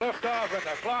liftoff and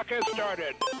the clock has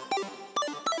started.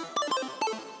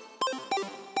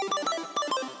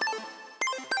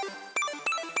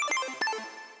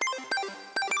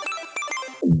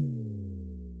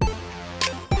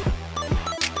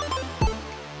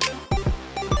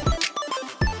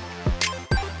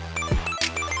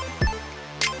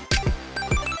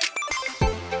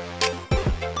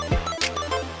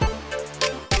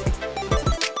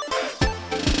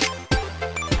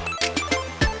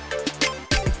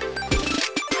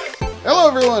 Hello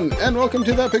everyone, and welcome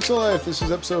to That Pixel Life. This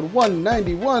is episode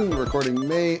 191, recording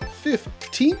May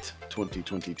 15th,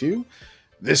 2022.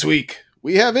 This week,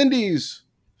 we have indies,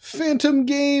 Phantom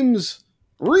Games,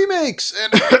 remakes,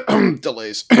 and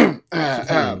delays.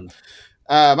 My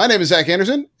name is Zach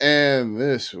Anderson, and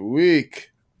this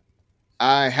week,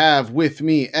 I have with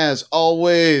me, as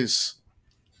always,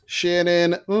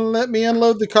 Shannon. Let me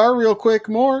unload the car real quick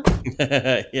more.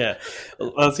 Yeah,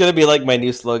 well, it's gonna be like my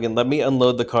new slogan. Let me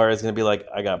unload the car. It's gonna be like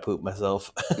I got poop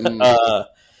myself.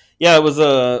 Yeah, it was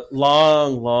a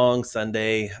long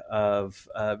Sunday of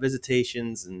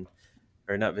visitations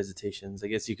or not visitations. I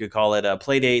guess you could call it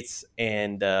play dates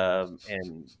and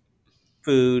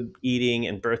food eating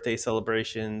and birthday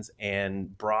celebrations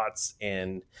and brats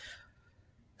and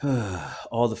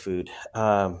all the food.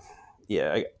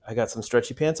 Yeah, I got some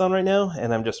stretchy pants on right now,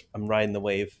 and I'm riding the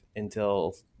wave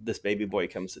until this baby boy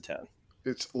comes to town.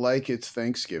 It's like it's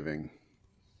Thanksgiving.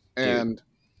 And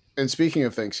speaking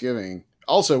of Thanksgiving,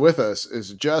 also with us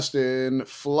is Justin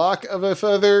Flock of a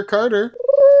Feather Carter.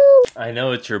 I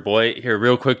know it's your boy. Here,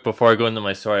 real quick before I go into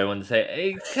my story, I wanted to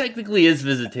say it technically is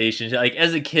visitation. Like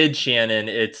as a kid, Shannon,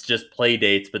 it's just play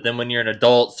dates. But then when you're an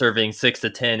adult serving 6 to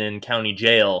 10 in county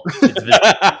jail, it's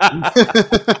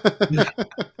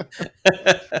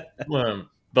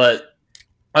but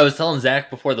I was telling Zach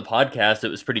before the podcast, it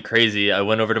was pretty crazy. I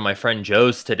went over to my friend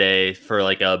Joe's today for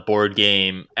like a board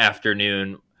game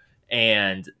afternoon,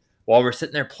 and while we're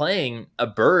sitting there playing, a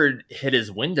bird hit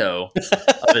his window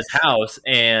of his house,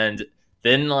 and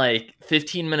then like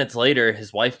 15 minutes later,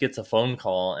 his wife gets a phone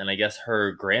call, and I guess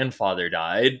her grandfather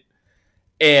died.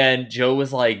 And Joe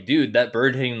was like, dude, that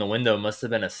bird hitting the window must have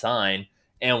been a sign.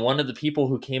 And one of the people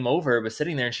who came over was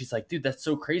sitting there, and she's like, dude, that's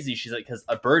so crazy. She's like, because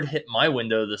a bird hit my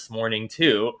window this morning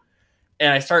too.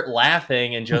 And I start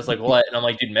laughing, and Joe's like, what? And I'm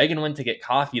like, dude, Megan went to get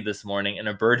coffee this morning, and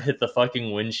a bird hit the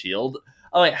fucking windshield.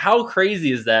 I'm like, how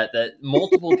crazy is that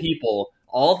multiple people,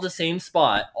 all at the same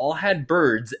spot, all had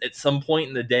birds at some point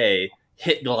in the day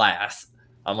hit glass?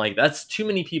 I'm like, that's too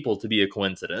many people to be a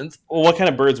coincidence. Well, what kind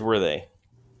of birds were they?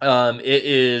 It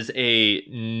is a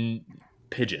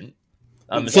pigeon.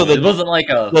 So it wasn't like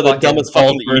the dumbest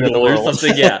fucking bird in the world or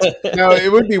something. Yeah. No,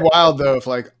 it would be wild though if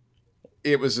like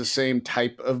it was the same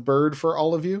type of bird for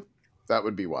all of you. That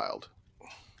would be wild.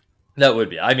 That would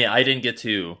be. I mean, I didn't get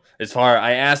to as far.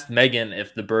 I asked Megan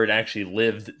if the bird actually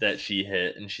lived that she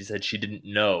hit, and she said she didn't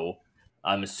know.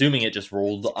 I'm assuming it just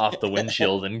rolled off the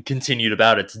windshield and continued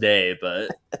about its day, but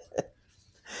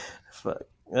fuck,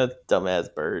 that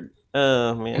dumbass bird.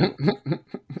 Oh man.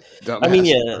 Dumbass I mean,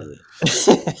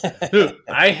 yeah. Dude,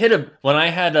 I hit when I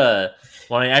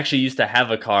actually used to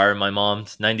have a car, my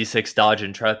mom's 96 Dodge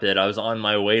Intrepid. I was on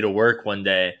my way to work one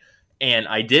day, and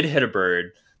I did hit a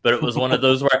bird, but it was one of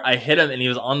those where I hit him and he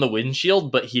was on the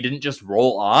windshield, but he didn't just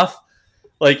roll off.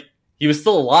 Like, he was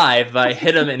still alive, but I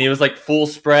hit him and he was like full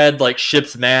spread, like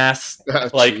ship's mast,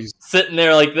 like sitting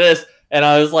there like this. And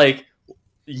I was like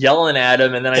yelling at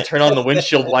him, and then I turn on the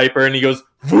windshield wiper and he goes,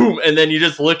 boom. And then you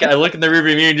just I look in the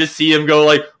rearview mirror and just see him go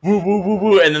like, woo, woo, woo,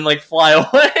 woo, and then like fly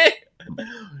away.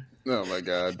 Oh my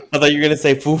god. I thought you were going to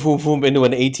say foom, foom, foom into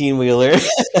an 18-wheeler.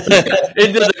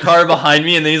 Into the car behind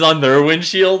me, and then he's on their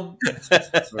windshield.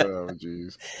 Oh,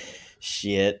 jeez.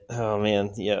 Shit. Oh,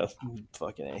 man. Yeah.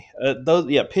 Fucking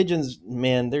A. Pigeons,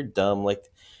 man, they're dumb. Like,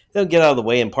 they don't get out of the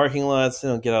way in parking lots. They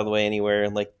don't get out of the way anywhere.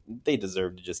 Like, they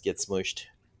deserve to just get smushed.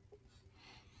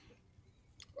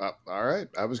 All right.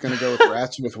 I was going to go with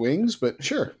rats with wings, but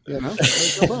sure. You know,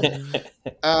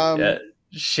 yeah.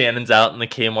 Shannon's out in the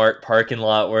Kmart parking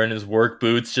lot wearing his work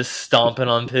boots, just stomping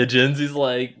on pigeons. He's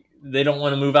like, they don't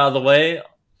want to move out of the way.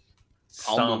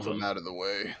 I'll move them out of the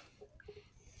way.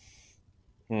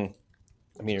 I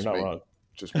mean, you're not wrong.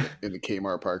 Just in the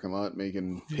Kmart parking lot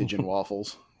making pigeon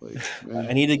waffles. Like,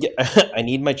 I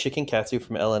need my chicken katsu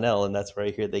from L&L, and that's where I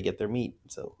hear they get their meat.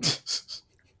 So,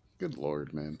 good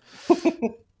lord, man.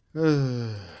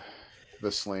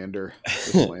 The slander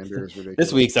is ridiculous.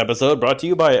 This week's episode brought to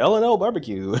you by L&L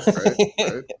Barbecue.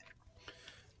 Right.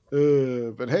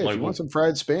 But hey, if you want some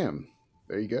fried Spam,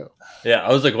 there you go. Yeah,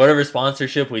 I was like, whatever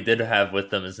sponsorship we did have with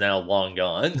them is now long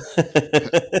gone.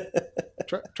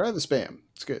 Try the spam.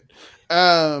 It's good.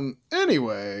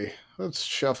 Anyway, let's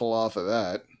shuffle off of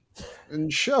that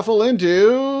and shuffle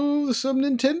into some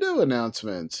Nintendo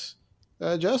announcements.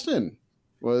 Justin,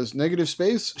 was Negative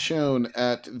Space shown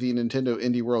at the Nintendo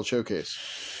Indie World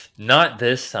Showcase? Not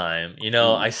this time.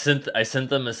 I sent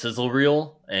them a sizzle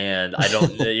reel, and I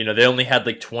don't. They only had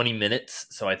like 20 minutes,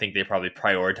 so I think they probably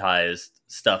prioritized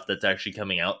stuff that's actually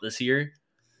coming out this year.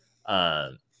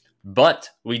 But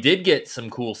we did get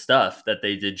some cool stuff that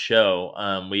they did show.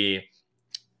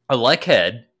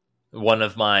 Electhead, one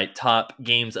of my top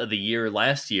games of the year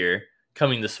last year,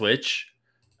 coming to Switch.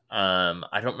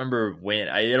 I don't remember when.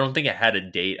 I don't think it had a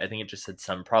date. I think it just said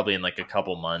probably in like a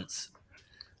couple months.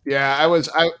 Yeah,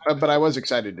 but I was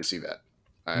excited to see that.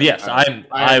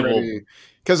 I will,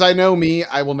 because I know me,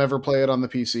 I will never play it on the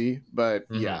PC, but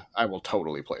Mhm. yeah, I will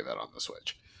totally play that on the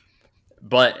Switch.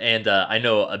 But I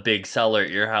know a big seller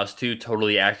at your house too.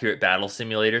 Totally accurate battle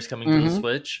simulators coming to the Mhm.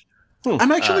 Switch.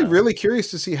 I'm actually really curious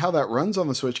to see how that runs on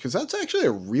the Switch, because that's actually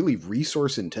a really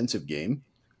resource intensive game.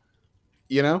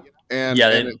 And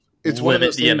it's one of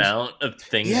those the things, amount of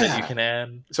things that you can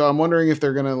add. So I'm wondering if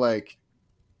they're gonna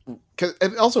because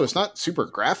also it's not super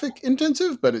graphic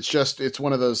intensive, but it's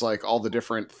one of those like all the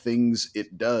different things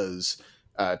it does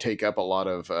take up a lot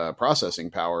of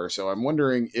processing power. So I'm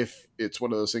wondering if it's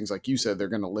one of those things, like you said, they're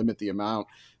going to limit the amount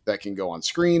that can go on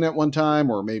screen at one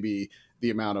time, or maybe the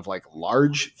amount of like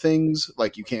large things,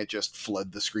 like you can't just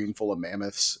flood the screen full of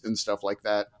mammoths and stuff like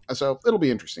that. So it'll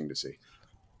be interesting to see.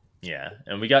 Yeah,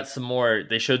 and we got some more.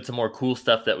 They showed some more cool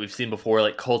stuff that we've seen before,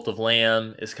 like Cult of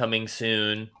Lamb is coming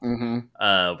soon.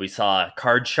 Mm-hmm. We saw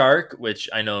Card Shark, which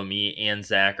I know me and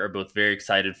Zach are both very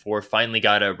excited for. Finally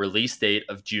got a release date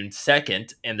of June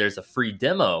 2nd, and there's a free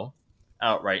demo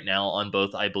out right now on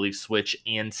both, I believe, Switch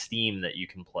and Steam that you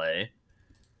can play.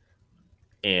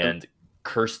 And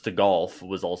Curse to Golf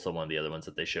was also one of the other ones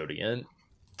that they showed again.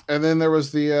 And then there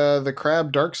was the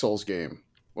Crab Dark Souls game.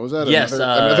 What was that? Yes,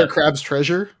 another Crab's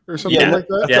Treasure or something like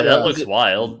that? Yeah, that looks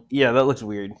wild. Yeah, that looks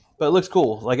weird. But it looks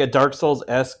cool. Like a Dark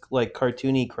Souls-esque, like,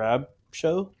 cartoony crab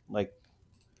show. Like,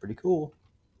 pretty cool.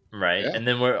 Right. Yeah. And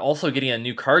then we're also getting a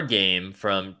new card game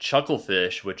from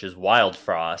Chucklefish, which is Wild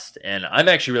Frost. And I'm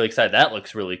actually really excited. That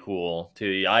looks really cool, too.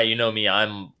 You know me,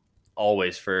 I'm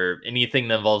always for anything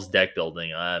that involves deck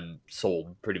building. I'm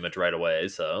sold pretty much right away,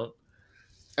 so...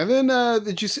 And then,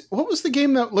 did you see, what was the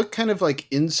game that looked kind of like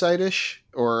Inside-ish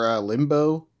or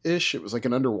Limbo-ish? It was like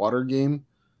an underwater game.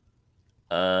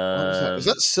 What was that? Was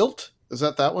that Silt? Is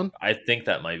that one? I think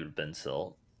that might have been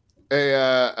Silt. Hey,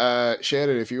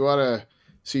 Shannon, if you want to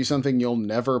see something you'll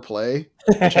never play,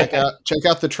 check out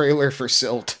the trailer for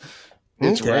Silt.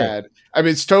 It's rad. I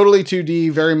mean, it's totally 2D,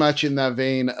 very much in that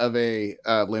vein of a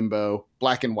Limbo,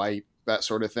 black and white, that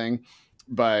sort of thing.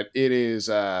 But it is...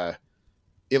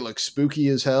 it looks spooky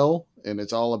as hell, and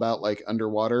it's all about like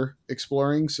underwater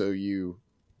exploring, so you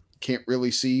can't really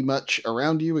see much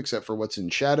around you except for what's in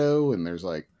shadow, and there's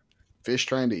like fish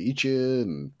trying to eat you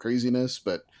and craziness,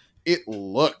 but it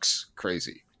looks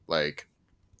crazy. Like,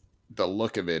 the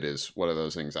look of it is one of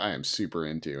those things I am super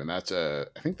into, and that's I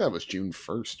think that was June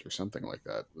 1st or something like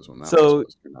that was when that was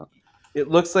supposed to come out. It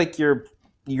looks like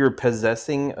you're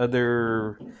possessing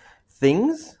other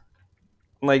things.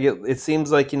 Like it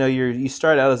seems like you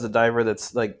start out as a diver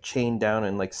that's like chained down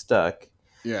and like stuck,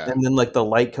 and then like the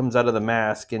light comes out of the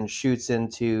mask and shoots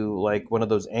into like one of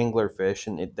those anglerfish,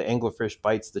 and the anglerfish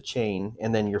bites the chain,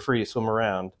 and then you're free to swim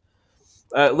around.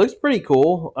 It looks pretty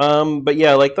cool, but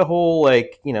yeah, like the whole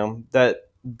like that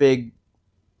big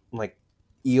like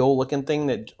eel looking thing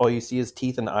that all you see is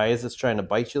teeth and eyes that's trying to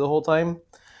bite you the whole time.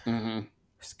 Mm-hmm.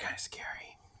 It's kind of scary.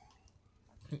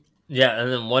 Yeah,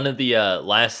 and then one of the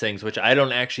last things, which I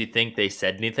don't actually think they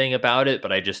said anything about it,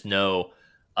 but I just know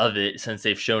of it since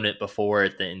they've shown it before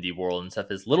at the Indie World and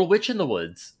stuff, is Little Witch in the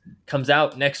Woods. Comes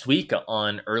out next week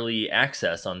on early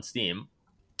access on Steam.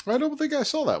 I don't think I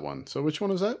saw that one. So which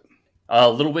one is that?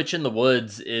 Little Witch in the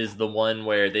Woods is the one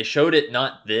where they showed it,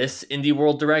 not this Indie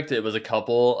World Direct. It was a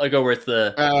couple ago where it's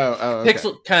the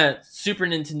pixel kind of Super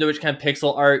Nintendo-ish kind of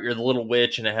pixel art. You're the little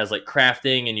witch, and it has like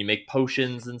crafting, and you make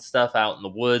potions and stuff out in the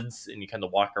woods, and you kind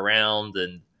of walk around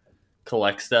and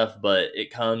collect stuff. But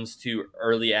it comes to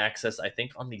early access, I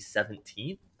think, on the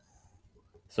 17th.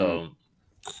 So,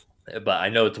 but I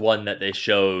know it's one that they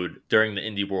showed during the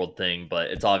Indie World thing,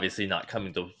 but it's obviously not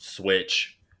coming to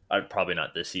Switch. Probably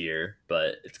not this year,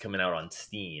 but it's coming out on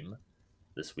Steam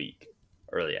this week,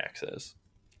 early access.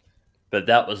 But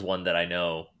that was one that I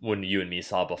know when you and me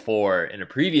saw before in a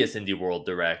previous Indie World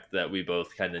Direct that we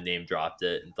both kind of name dropped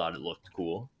it and thought it looked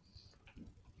cool.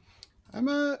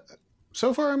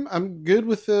 So far I'm good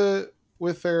with the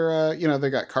with their they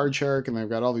got Card Shark and they've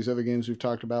got all these other games we've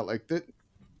talked about. Like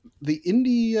the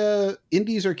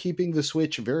indies are keeping the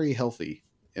Switch very healthy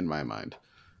in my mind.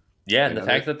 Yeah, and the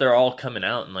fact that they're all coming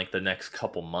out in like the next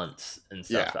couple months and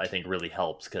stuff, I think really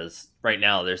helps, because right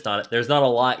now there's not a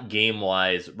lot game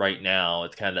wise right now.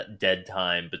 It's kind of dead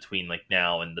time between like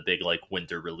now and the big like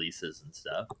winter releases and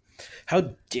stuff.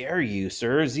 How dare you,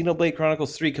 sir? Xenoblade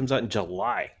Chronicles 3 comes out in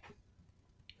July.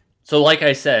 So, like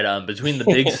I said, between the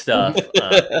big stuff, to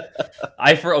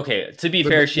be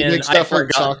fair, Shannon, big stuff I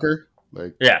forgot.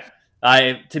 Like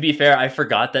soccer, to be fair, I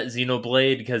forgot that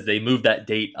Xenoblade, because they moved that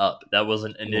date up. That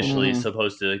wasn't initially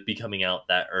supposed to be coming out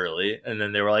that early, and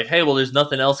then they were like, "Hey, well, there's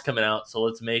nothing else coming out, so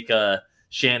let's make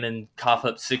Shannon cough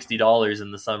up $60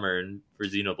 in the summer for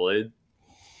Xenoblade."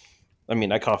 I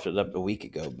mean, I coughed it up a week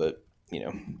ago, but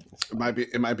it might be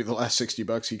the last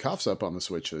 $60 he coughs up on the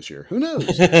Switch this year. Who knows?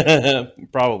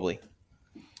 Probably.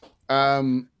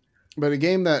 But a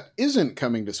game that isn't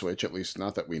coming to Switch, at least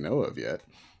not that we know of yet,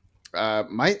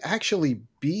 might actually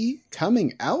be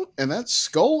coming out, and that's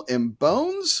Skull and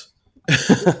Bones.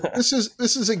 This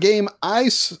is a game I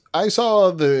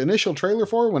saw the initial trailer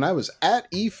for when I was at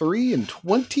E3 in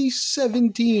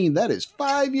 2017. That is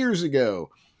 5 years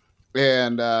ago,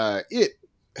 and it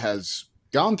has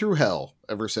gone through hell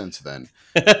ever since then.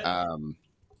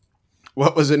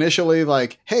 What was initially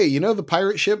like, hey, the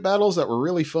pirate ship battles that were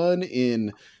really fun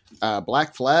in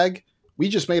Black Flag? We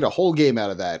just made a whole game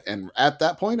out of that. And at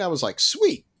that point, I was like,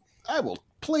 sweet, I will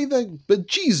play the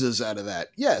bejesus out of that.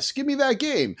 Yes, give me that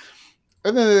game.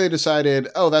 And then they decided,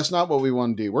 oh, that's not what we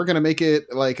want to do. We're going to make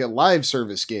it like a live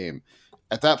service game.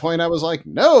 At that point, I was like,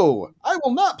 no, I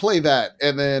will not play that.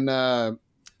 And then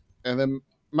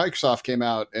Microsoft came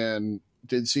out and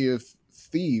did Sea of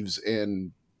Thieves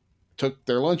and took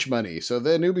their lunch money. So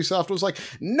then Ubisoft was like,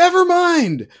 never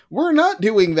mind, we're not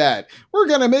doing that. We're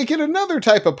going to make it another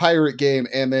type of pirate game.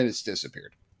 And then it's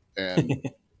disappeared.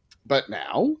 But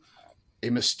now a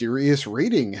mysterious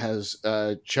rating has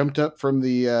jumped up from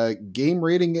the Game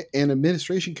Rating and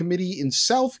Administration Committee in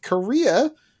South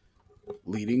Korea,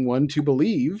 leading one to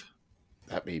believe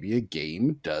that maybe a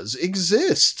game does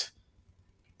exist.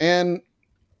 And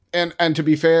to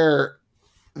be fair,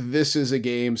 this is a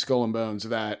game, Skull and Bones,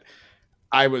 that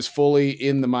I was fully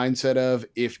in the mindset of,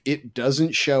 if it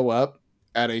doesn't show up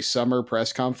at a summer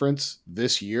press conference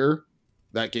this year,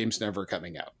 that game's never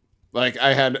coming out. Like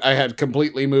I had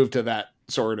completely moved to that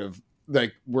sort of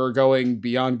like, we're going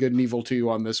Beyond Good and Evil 2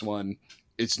 on this one.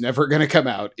 It's never going to come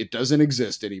out. It doesn't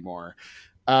exist anymore.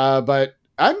 But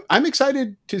I'm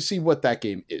excited to see what that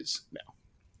game is now.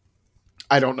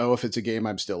 I don't know if it's a game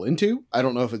I'm still into. I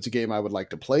don't know if it's a game I would like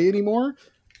to play anymore,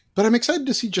 but I'm excited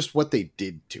to see just what they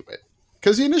did to it.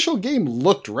 Because the initial game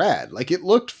looked rad. Like, it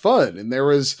looked fun, and there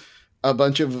was a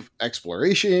bunch of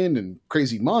exploration and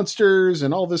crazy monsters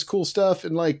and all this cool stuff.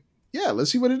 And like, yeah,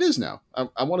 let's see what it is now.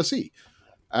 I want to see.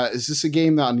 Is this a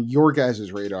game on your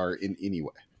guys' radar in any way?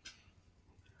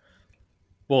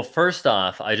 Well, first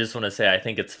off, I just want to say I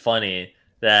think it's funny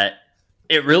that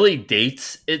it really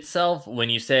dates itself when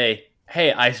you say,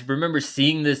 hey, I remember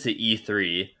seeing this at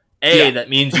E3. That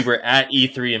means you were at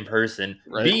E3 in person.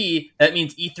 Right. B, that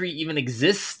means E3 even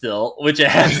exists still, which it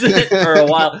hasn't for a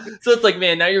while. So it's like,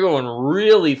 man, now you're going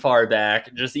really far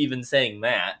back, just even saying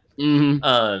that.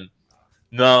 Mm-hmm.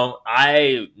 No,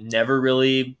 I never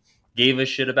really gave a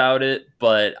shit about it,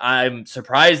 but I'm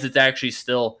surprised it's actually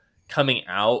still coming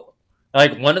out.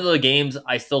 Like, one of the games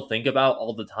I still think about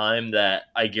all the time that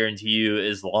I guarantee you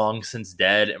is long since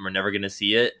dead and we're never going to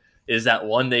see it is that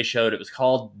one they showed. It was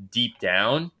called Deep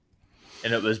Down,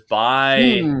 and it was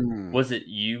by, was it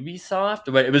Ubisoft?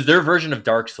 It was their version of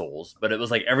Dark Souls, but it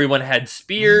was like everyone had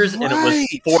spears, and it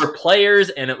was 4 players,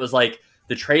 and it was like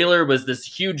the trailer was this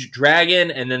huge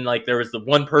dragon, and then like there was the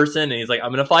one person, and he's like, I'm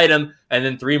going to fight him, and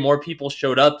then 3 more people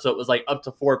showed up, so it was like up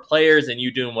to 4 players, and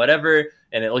you doing whatever,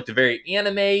 and it looked very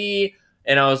anime-y,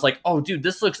 and I was like, oh, dude,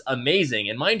 this looks amazing.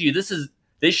 And mind you,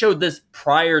 they showed this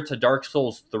prior to Dark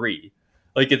Souls 3.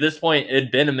 Like, at this point, it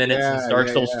had been a minute since Dark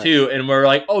Souls 2, and we're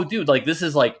like, oh, dude, like, this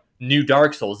is, like, new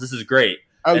Dark Souls. This is great.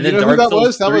 Oh, and then Dark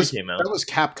Souls 3 came out. That was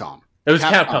Capcom. It was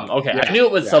Capcom. Okay, yeah, I knew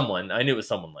it was someone. I knew it was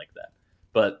someone like that.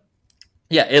 But,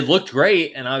 yeah, it looked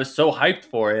great, and I was so hyped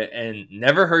for it, and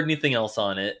never heard anything else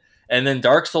on it. And then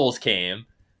Dark Souls came,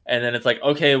 and then it's like,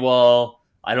 okay, well,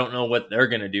 I don't know what they're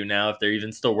going to do now, if they're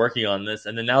even still working on this.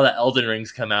 And then now that Elden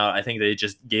Ring's come out, I think they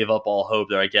just gave up all hope.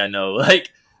 They're like, yeah, no,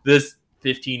 like, this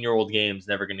 15-year-old game's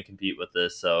never going to compete with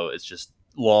this, so it's just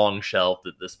long shelved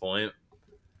at this point.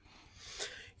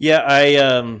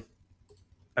 Yeah,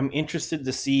 I'm interested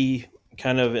to see,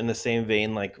 kind of in the same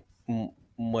vein, like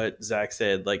what Zach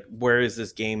said. Like, where is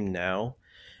this game now?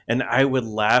 And I would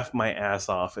laugh my ass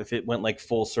off if it went like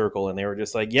full circle and they were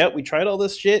just like, "Yep, we tried all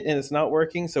this shit and it's not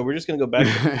working, so we're just gonna go back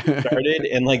to where we started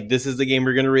and like this is the game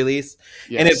we're gonna release."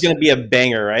 Yes. And it's gonna be a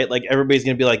banger, right? Like everybody's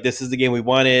gonna be like, "This is the game we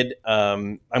wanted."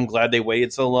 I'm glad they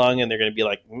waited so long, and they're gonna be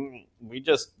like, "We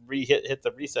just hit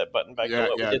the reset button back." Yeah, to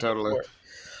what we yeah, did totally.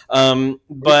 before.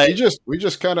 But we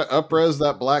just kind of up-res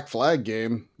that Black Flag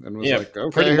game and was like,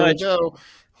 okay, pretty here much. we go.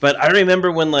 But I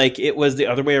remember when like it was the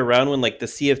other way around, when like the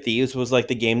Sea of Thieves was like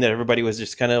the game that everybody was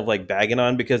just kind of like bagging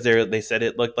on because they said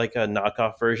it looked like a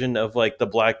knockoff version of like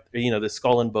the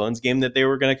Skull and Bones game that they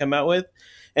were going to come out with.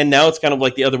 And now it's kind of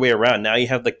like the other way around. Now you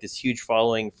have like this huge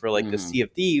following for like the Sea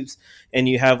of Thieves, and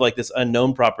you have like this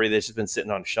unknown property that's just been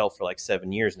sitting on a shelf for like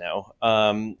 7 years now.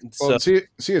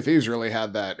 Sea of Thieves really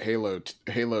had that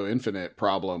Halo Infinite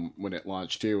problem when it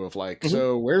launched too, of like,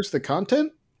 so where's the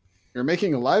content? You're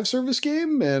making a live service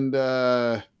game and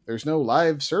there's no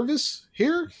live service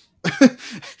here?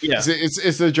 Yeah.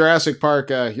 It's the Jurassic Park.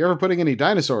 You ever putting any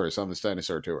dinosaurs on this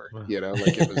dinosaur tour? You know,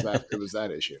 like it was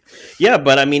that issue. Yeah,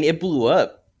 but I mean, it blew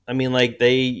up. I mean, like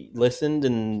they listened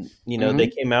and, they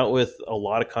came out with a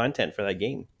lot of content for that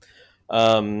game.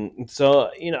 So,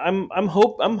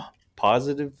 I'm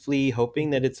positively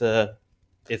hoping that it's a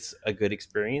good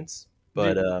experience,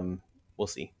 but we'll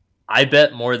see. I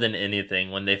bet more than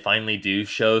anything, when they finally do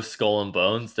show Skull and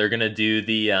Bones, they're gonna do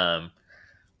the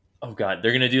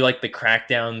they're gonna do like the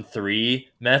Crackdown 3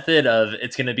 method of,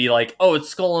 it's gonna be like, oh, it's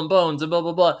Skull and Bones and blah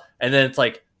blah blah, and then it's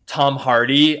like Tom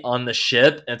Hardy on the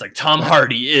ship, and it's like Tom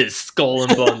Hardy is Skull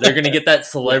and Bones. They're gonna get that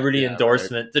celebrity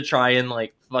endorsement to try and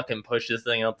like fucking push this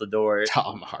thing out the door.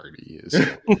 Tom Hardy is.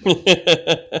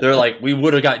 They're like, we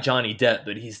would have got Johnny Depp,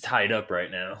 but he's tied up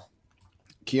right now.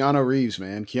 Keanu Reeves,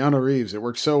 man. Keanu Reeves. It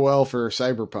worked so well for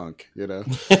Cyberpunk, you know?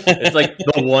 It's like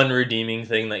the one redeeming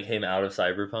thing that came out of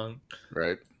Cyberpunk.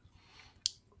 Right.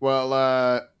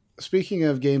 Well, speaking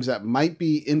of games that might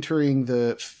be entering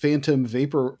the Phantom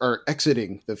Vapor, or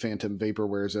exiting the Phantom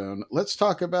Vaporware zone, let's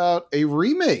talk about a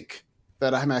remake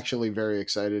that I'm actually very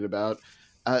excited about.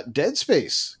 Dead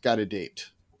Space got a date,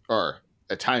 or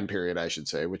a time period, I should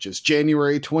say, which is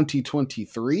January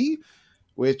 2023.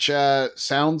 Which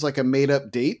sounds like a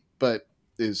made-up date, but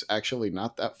is actually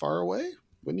not that far away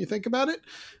when you think about it.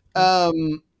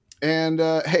 And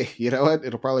hey, you know what?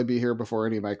 It'll probably be here before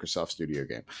any Microsoft Studio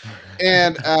game.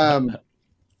 And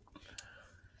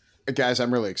guys,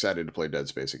 I'm really excited to play Dead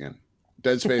Space again.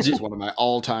 Dead Space is one of my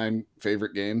all-time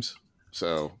favorite games,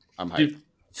 so I'm hyped. Dude,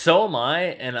 so am I,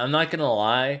 and I'm not going to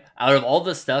lie. Out of all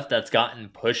the stuff that's gotten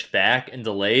pushed back and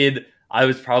delayed, I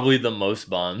was probably the most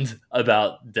bummed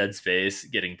about Dead Space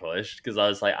getting pushed, because I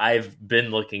was like, I've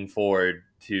been looking forward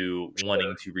to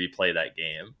wanting to replay that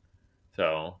game.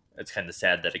 So it's kind of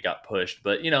sad that it got pushed.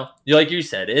 But, like you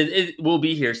said, it will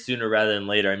be here sooner rather than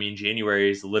later. I mean,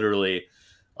 January is literally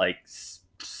like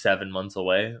 7 months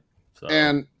away. So.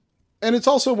 And it's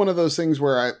also one of those things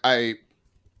where I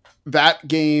that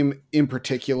game in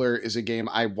particular is a game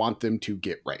I want them to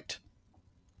get right.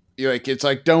 Like, it's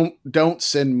like, don't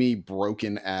send me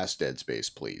broken ass Dead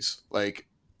Space, please. Like,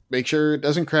 make sure it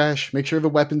doesn't crash. Make sure the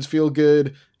weapons feel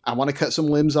good. I want to cut some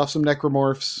limbs off some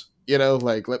necromorphs.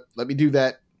 Like, let me do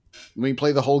that. Let me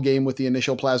play the whole game with the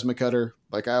initial plasma cutter,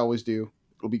 like I always do.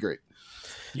 It'll be great.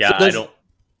 Yeah, I don't.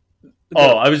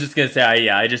 Oh, I was just gonna say,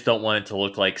 I just don't want it to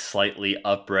look like slightly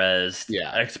up-res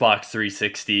Xbox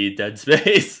 360 Dead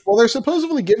Space. Well, they're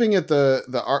supposedly giving it the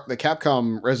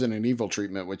Capcom Resident Evil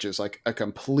treatment, which is like a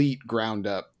complete ground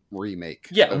up remake.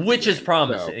 Yeah, which is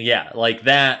promising. So, yeah, like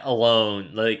that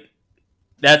alone, like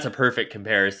that's a perfect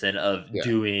comparison of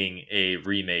doing a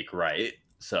remake right.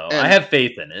 So I have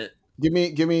faith in it.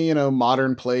 Give me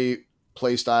modern play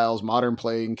styles, modern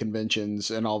playing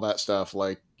conventions, and all that stuff.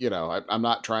 Like, I'm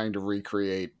not trying to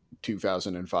recreate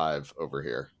 2005 over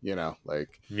here,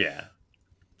 Yeah.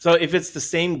 So if it's the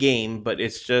same game, but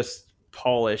it's just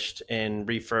polished and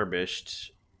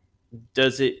refurbished,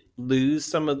 does it lose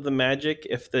some of the magic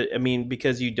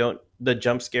because the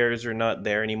jump scares are not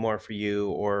there anymore for you,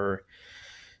 or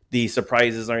the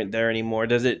surprises aren't there anymore?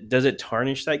 Does it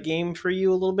tarnish that game for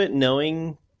you a little bit,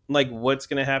 knowing like what's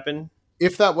going to happen?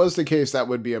 If that was the case, that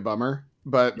would be a bummer.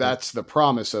 But that's the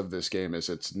promise of this game, is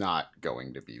it's not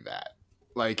going to be that.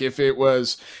 Like, if it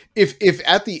was, if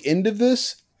at the end of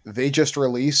this, they just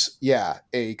release,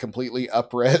 a completely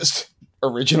up-resed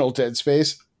original Dead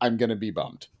Space, I'm going to be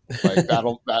bummed. Like, that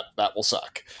will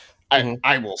suck.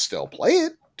 I will still play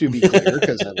it, to be clear,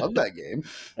 because I love that game.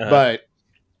 But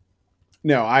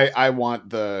no, I want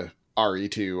the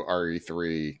RE2,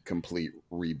 RE3 complete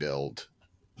rebuild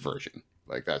version.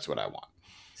 Like, that's what I want.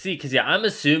 See, because I'm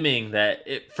assuming that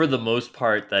for the most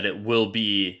part that it will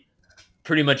be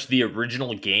pretty much the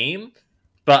original game,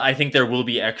 but I think there will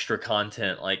be extra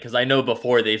content. Like, because I know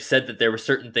before they've said that there were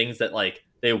certain things that like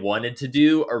they wanted to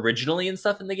do originally and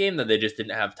stuff in the game that they just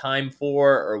didn't have time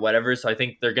for or whatever. So I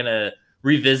think they're gonna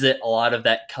revisit a lot of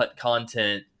that cut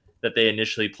content that they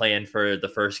initially planned for the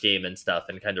first game and stuff,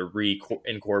 and kind of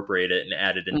incorporate it and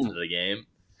add it into the game.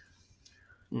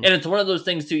 And it's one of those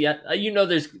things too. Yeah,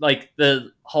 there's like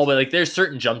the hallway, like there's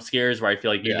certain jump scares where I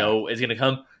feel like is gonna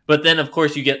come, but then of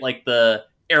course you get like the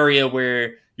area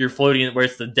where you're floating, where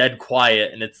it's the dead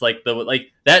quiet, and it's like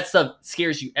that stuff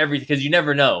scares you everything because you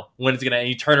never know when it's gonna. And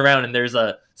you turn around and there's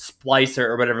a splicer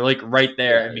or whatever, like right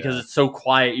there, and because it's so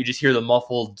quiet, you just hear the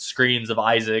muffled screams of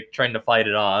Isaac trying to fight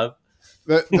it off.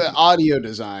 The audio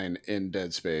design in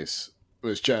Dead Space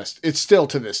was it's still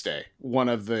to this day one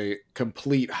of the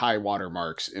complete high water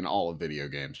marks in all of video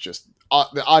games. Just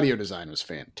the audio design was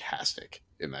fantastic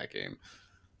in that game.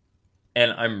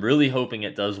 And I'm really hoping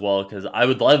it does well, because I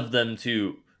would love them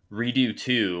to redo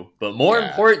 2. But more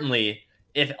importantly,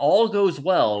 if all goes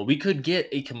well, we could get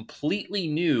a completely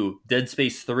new Dead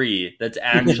Space 3 that's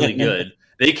actually good.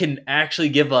 They can actually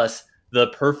give us the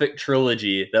perfect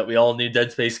trilogy that we all knew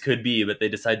Dead Space could be, but they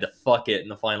decided to fuck it in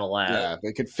the final lap. Yeah,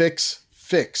 they could fix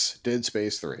Dead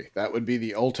Space 3. That would be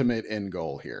the ultimate end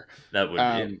goal here. That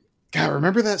would be. God,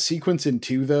 remember that sequence in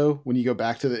 2 though, when you go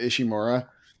back to the Ishimura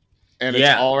and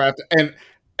it's all wrapped, and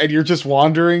you're just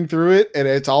wandering through it, and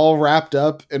it's all wrapped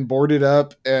up and boarded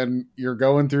up, and you're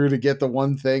going through to get the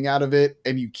one thing out of it,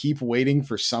 and you keep waiting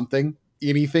for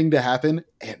anything to happen,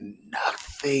 and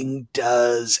nothing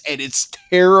does, and it's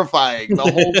terrifying the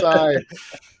whole time.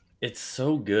 It's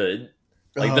so good.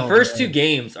 Like the first 2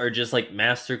 games are just like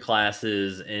master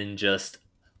classes in just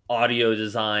audio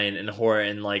design and horror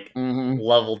and like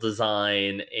level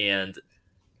design and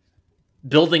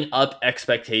building up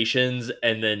expectations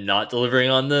and then not delivering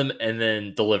on them and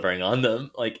then delivering on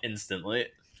them like instantly.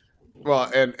 Well,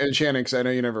 and Shannon, because I know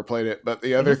you never played it, but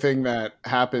the other thing that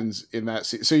happens in that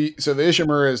so the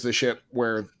Ishimura is the ship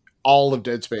where all of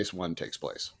Dead Space 1 takes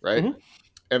place, right? Mm-hmm.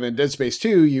 And then Dead Space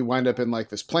 2, you wind up in like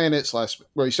this planet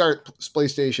where you start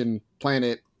space station,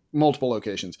 planet, multiple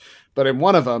locations. But in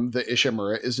one of them, the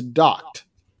Ishimura is docked,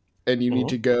 and you need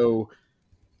to go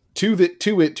to it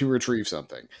to retrieve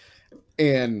something.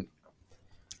 And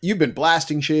you've been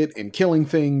blasting shit and killing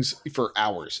things for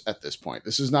hours at this point.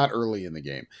 This is not early in the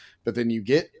game. But then you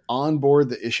get on board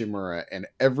the Ishimura, and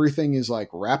everything is like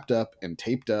wrapped up and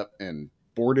taped up and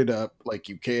boarded up. Like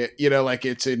you can't, like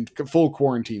it's in full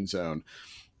quarantine zone.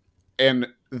 And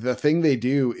the thing they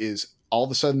do is all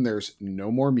of a sudden there's no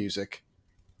more music,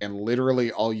 and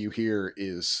literally all you hear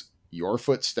is your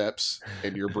footsteps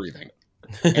and your breathing.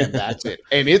 And that's it.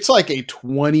 And it's like a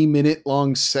 20-minute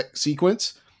long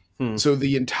sequence. So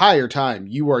the entire time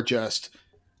you are just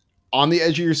on the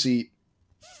edge of your seat,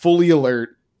 fully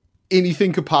alert.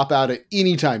 Anything could pop out at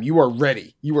any time. You are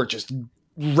ready. You are just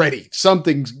ready.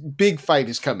 Something's big fight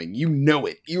is coming. You know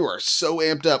it. You are so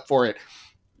amped up for it.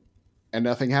 And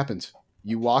nothing happens.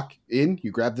 You walk in,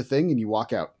 you grab the thing, and you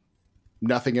walk out.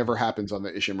 Nothing ever happens on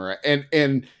the Ishimura.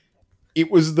 And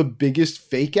it was the biggest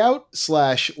fake out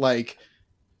 / like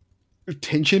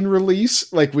tension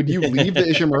release. Like when you leave the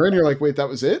Ishimura and you're like, wait, that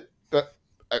was it?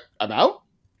 I'm out?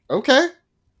 Okay.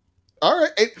 All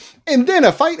right. And then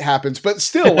a fight happens, but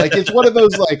still, like, it's one of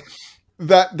those, like,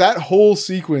 that whole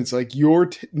sequence, like, your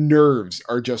nerves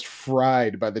are just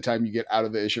fried by the time you get out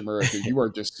of the Ishimura, because you are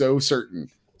just so certain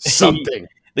something.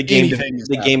 The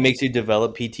game makes you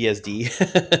develop PTSD.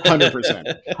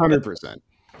 100%.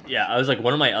 Yeah, I was like,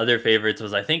 one of my other favorites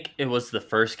was, I think it was the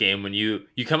first game when you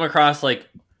come across like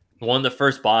one of the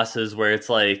first bosses where it's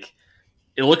like,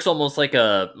 it looks almost like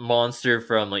a monster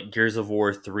from like Gears of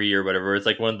War 3 or whatever. It's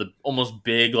like one of the almost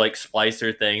big like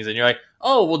splicer things, and you're like,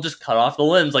 oh, we'll just cut off the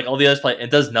limbs like all the others play. It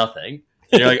does nothing.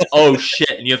 And you're like, oh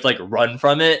shit, and you have to like run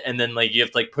from it, and then like you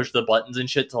have to like push the buttons and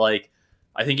shit to like,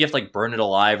 I think you have to like burn it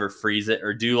alive or freeze it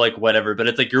or do like whatever, but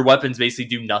it's like your weapons basically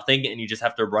do nothing, and you just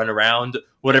have to run around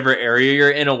whatever area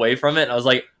you're in away from it. And I was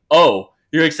like, oh,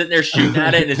 you're like sitting there shooting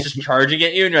at it and it's just charging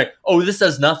at you, and you're like, oh, this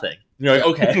does nothing. And you're like,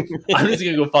 okay, I'm just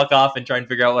gonna go fuck off and try and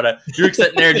figure out you're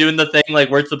sitting there doing the thing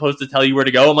like where it's supposed to tell you where to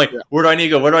go. I'm like, where do I need to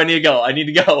go? Where do I need to go? I need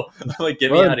to go. I'm like,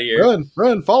 get me out of here.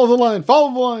 Run, follow the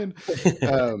line.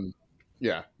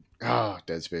 Yeah. Oh,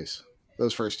 Dead Space.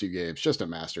 Those first 2 games, just a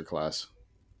masterclass.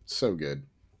 So good.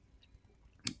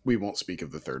 We won't speak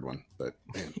of the third one, but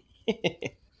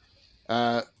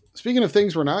man. Speaking of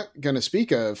things we're not going to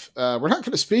speak of, we're not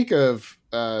going to speak of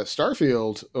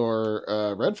Starfield or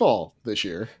Redfall this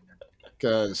year,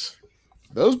 because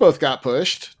those both got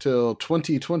pushed till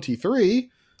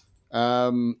 2023,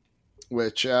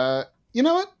 which, you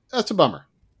know what? That's a bummer.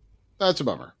 That's a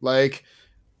bummer. Like,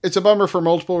 it's a bummer for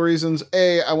multiple reasons.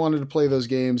 A, I wanted to play those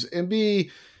games, and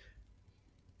B,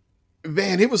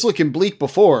 man, it was looking bleak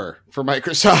before for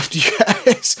Microsoft, you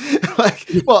guys. Like,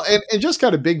 well, and just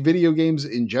kind of big video games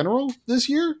in general this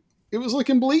year, it was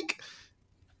looking bleak.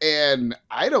 And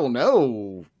I don't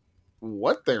know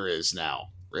what there is now,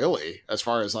 really, as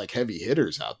far as like heavy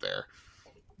hitters out there.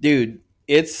 Dude,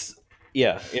 it's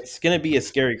going to be a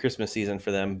scary Christmas season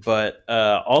for them. But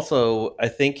also, I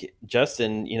think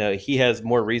Justin, he has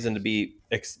more reason to be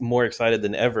more excited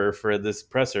than ever for this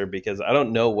presser, because I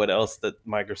don't know what else that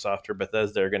Microsoft or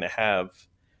Bethesda are going to have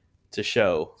to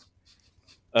show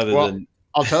other than.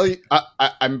 I'll tell you,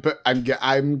 I'm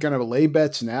going to lay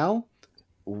bets now.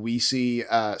 We see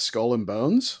Skull and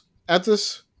Bones at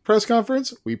this press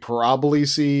conference. We probably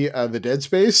see the Dead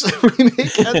Space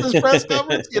remake at this press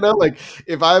conference. Like,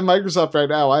 if I'm Microsoft right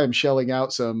now, I am shelling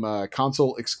out some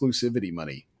console exclusivity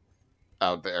money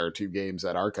out there to games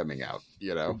that are coming out.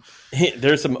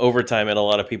 There's some overtime in a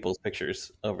lot of people's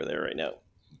pictures over there right now.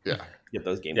 Yeah, get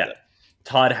those games. Yeah.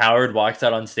 Todd Howard walks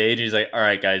out on stage. He's like, "All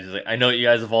right, guys." He's like, "I know what you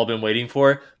guys have all been waiting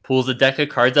for." Pulls a deck of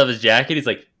cards out of his jacket. He's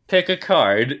like, "Pick a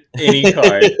card, any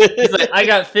card." He's like, "I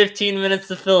got 15 minutes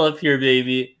to fill up here,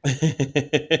 baby.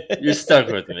 You're stuck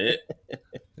with me.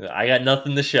 I got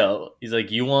nothing to show." He's like,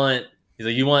 you want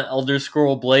Elder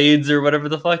Scroll Blades or whatever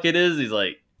the fuck it is?" He's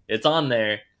like, "It's on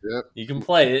there. Yep. You can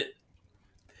play it."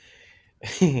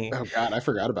 Oh God, I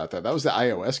forgot about that. That was the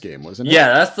iOS game, wasn't it?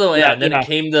 Yeah, that's the way. Yeah, and then it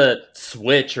came to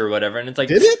Switch or whatever, and it's like,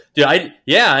 did it? Dude,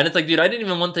 and it's like, dude, I didn't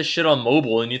even want this shit on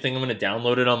mobile, and you think I'm gonna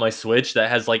download it on my Switch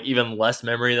that has like even less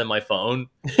memory than my phone,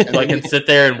 so I can sit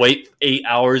there and wait 8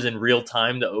 hours in real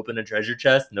time to open a treasure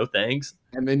chest? No thanks.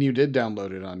 And then you did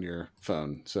download it on your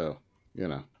phone, so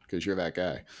because you're that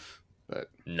guy.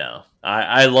 But no,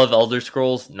 I love Elder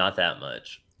Scrolls, not that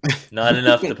much, not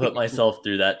enough to put myself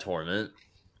through that torment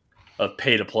of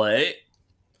pay to play.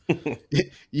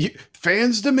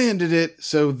 Fans demanded it,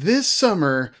 so this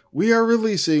summer we are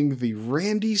releasing the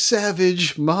Randy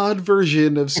Savage mod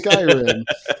version of Skyrim.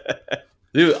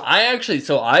 Dude,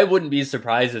 I wouldn't be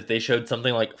surprised if they showed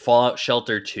something like Fallout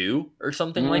Shelter 2 or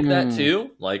something like that too.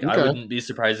 Like, okay. I wouldn't be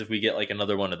surprised if we get like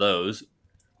another one of those.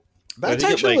 That's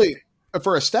actually,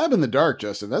 for a stab in the dark,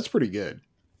 Justin, that's pretty good.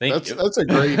 Thank you. That's a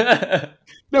great...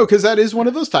 No, because that is one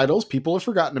of those titles people have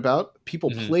forgotten about.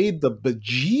 People played the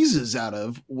bejesus out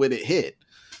of when it hit,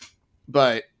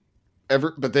 but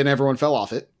then everyone fell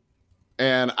off it.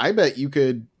 And I bet you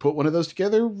could put one of those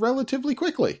together relatively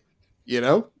quickly.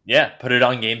 Yeah, put it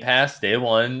on Game Pass day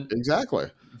one. Exactly.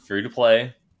 Free to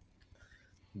play.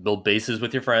 Build bases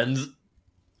with your friends.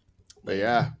 But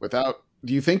yeah,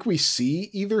 do you think we see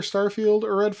either Starfield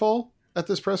or Redfall at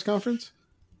this press conference?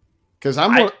 Because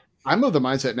I'm of the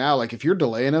mindset now, like, if you're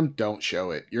delaying them, don't show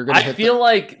it. I feel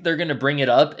like they're gonna bring it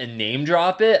up and name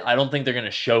drop it. I don't think they're gonna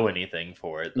show anything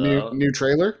for it though. New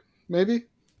trailer, maybe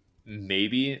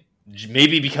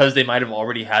because they might have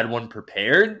already had one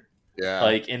prepared. Yeah,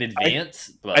 like in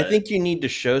advance. But I think you need to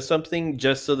show something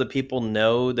just so that people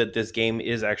know that this game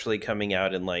is actually coming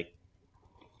out in like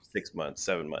 6 months,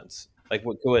 7 months. Like,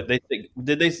 what they think?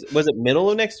 Was it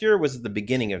middle of next year or was it the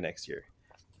beginning of next year?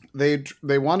 They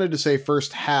wanted to say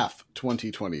first half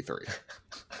 2023.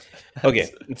 Okay,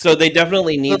 so they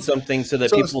definitely need something so that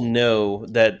people know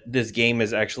that this game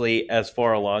is actually as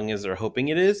far along as they're hoping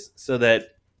it is, so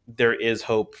that there is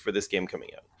hope for this game coming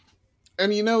out.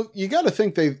 And you got to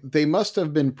think they must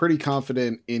have been pretty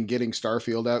confident in getting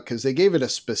Starfield out, because they gave it a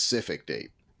specific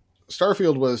date.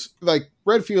 Starfield was like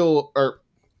Redfall.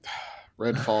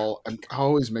 I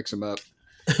always mix them up.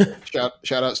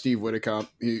 Shout out Steve Whitacomb.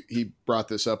 He brought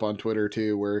this up on Twitter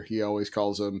too, where he always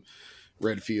calls them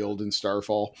Redfield and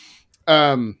Starfall.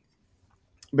 But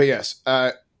yes,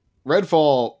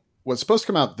 Redfall was supposed to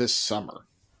come out this summer,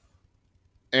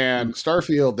 and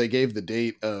Starfield, they gave the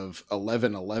date of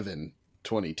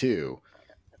 11/11/22.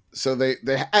 So they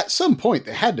at some point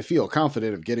they had to feel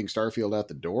confident of getting Starfield out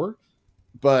the door.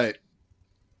 But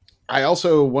I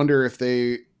also wonder if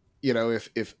they,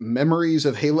 if memories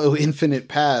of Halo Infinite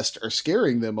past are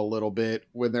scaring them a little bit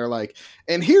when they're like,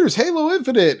 and here's Halo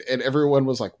Infinite. And everyone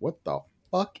was like, what the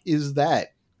fuck is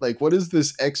that? Like, what is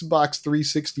this Xbox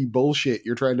 360 bullshit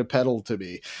you're trying to peddle to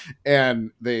me?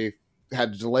 And they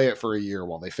had to delay it for a year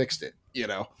while they fixed it,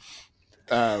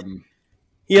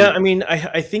 Yeah, I mean,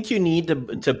 I think you need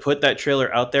to put that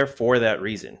trailer out there for that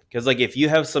reason. Because, like, if you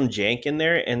have some jank in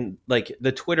there, and, like,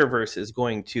 the Twitterverse is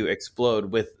going to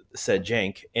explode with said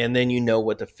jank, and then you know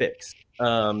what to fix.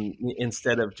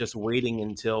 Instead of just waiting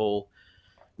until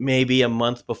maybe a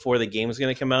month before the game is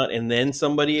going to come out, and then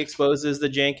somebody exposes the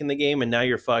jank in the game, and now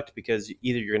you're fucked because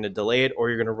either you're going to delay it or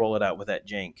you're going to roll it out with that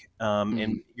jank,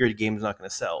 and your game's not going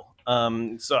to sell.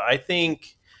 So I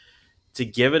think to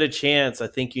give it a chance, I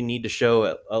think you need to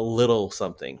show a little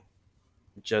something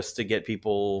just to get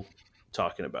people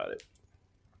talking about it.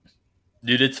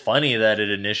 Dude, it's funny that it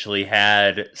initially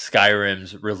had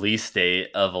Skyrim's release date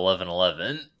of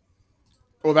 11/11.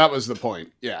 Well, that was the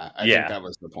point. Yeah, I think that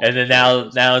was the point. And then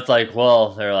now it's like,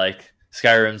 well, they're like,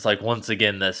 Skyrim's like, once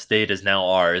again, the state is now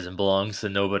ours and belongs to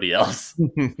nobody else.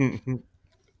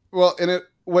 Well, and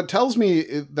what tells me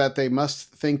that they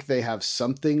must think they have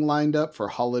something lined up for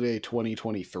holiday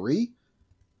 2023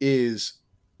 is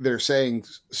they're saying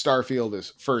Starfield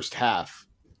is first half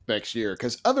next year,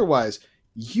 because otherwise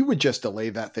you would just delay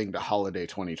that thing to holiday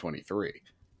 2023.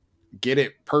 Get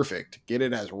it perfect. Get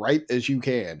it as right as you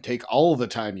can. Take all the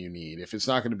time you need. If it's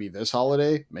not going to be this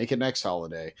holiday, make it next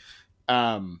holiday.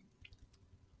 But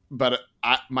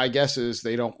my guess is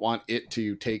they don't want it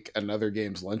to take another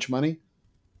game's lunch money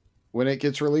when it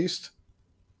gets released.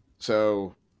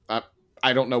 So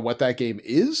I don't know what that game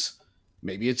is.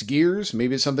 Maybe it's Gears.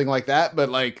 Maybe it's something like that. But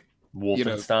like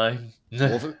Wolfenstein.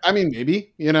 I mean,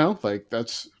 maybe, like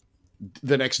that's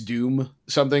the next Doom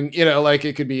something, like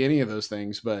it could be any of those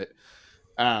things. But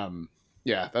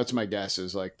yeah, that's my guess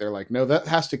is like, they're like, no, that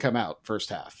has to come out first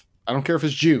half. I don't care if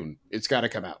it's June, it's got to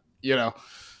come out,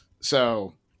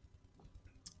 so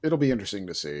it'll be interesting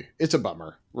to see. It's a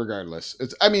bummer regardless.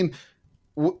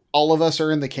 All of us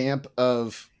are in the camp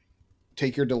of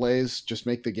take your delays, just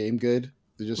make the game good.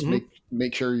 Just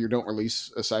make sure you don't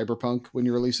release a Cyberpunk when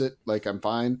you release it. Like, I'm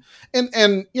fine.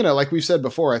 And like we've said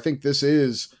before, I think this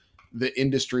is the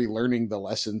industry learning the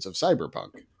lessons of Cyberpunk.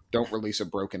 Don't release a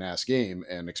broken ass game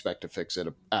and expect to fix it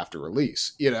after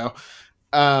release,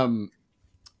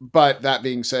 but that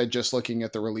being said, just looking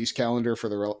at the release calendar for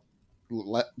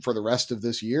the rest of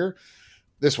this year,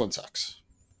 this one sucks.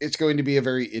 It's going to be a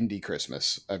very indie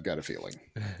Christmas. I've got a feeling,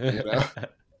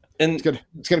 and it's going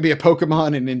to be a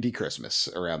Pokemon and indie Christmas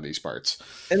around these parts.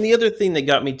 And the other thing that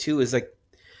got me too is like,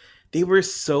 they were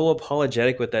so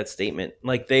apologetic with that statement.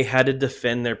 Like, they had to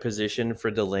defend their position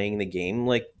for delaying the game.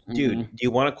 Like, dude, do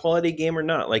you want a quality game or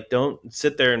not? Like, don't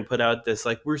sit there and put out this,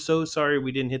 like, we're so sorry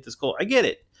we didn't hit this goal. I get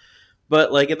it.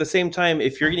 But, like, at the same time,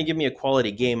 if you're going to give me a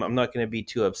quality game, I'm not going to be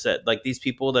too upset. Like, these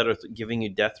people that are giving you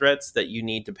death threats that you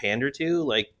need to pander to,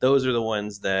 like, those are the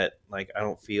ones that, like, I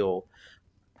don't feel,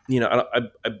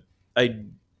 I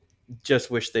just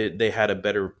wish they had a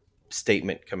better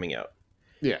statement coming out.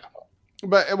 Yeah.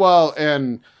 But, well,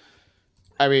 and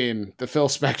I mean, the Phil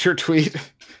Spector tweet,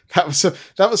 that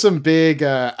was some big,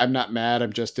 I'm not mad,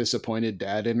 I'm just disappointed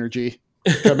dad energy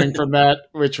coming from that,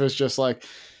 which was just like,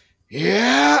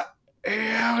 yeah,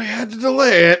 we had to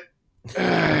delay it.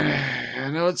 I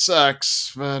know it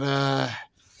sucks, but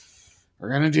we're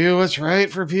going to do what's right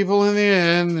for people in the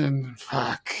end, and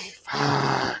fuck.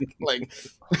 Like,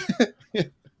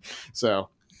 so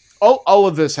all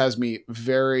of this has me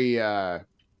very,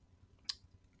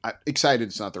 excited.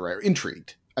 It's not the right.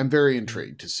 Intrigued. I'm very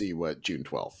intrigued to see what June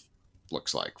 12th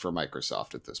looks like for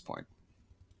Microsoft at this point,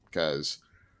 because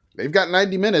they've got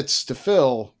 90 minutes to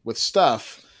fill with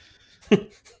stuff.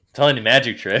 Telling you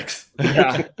magic tricks.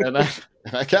 Yeah, and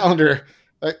that calendar,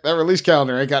 that release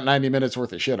calendar, ain't got 90 minutes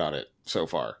worth of shit on it so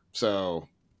far. So,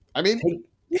 I mean,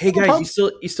 hey guys,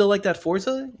 you still like that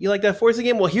Forza? You like that Forza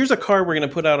game? Well, here's a car we're gonna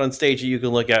put out on stage that you can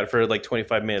look at for like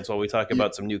 25 minutes while we talk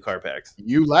about some new car packs.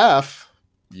 You laugh,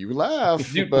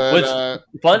 dude, but what's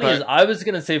funny is I was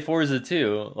gonna say Forza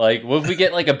too. Like, what if we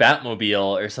get like a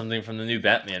Batmobile or something from the new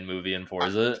Batman movie in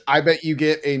Forza? I bet you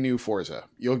get a new Forza.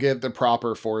 You'll get the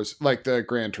proper Forza, like the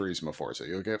Gran Turismo Forza.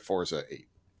 You'll get Forza 8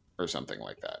 or something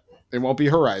like that. It won't be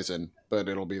Horizon, but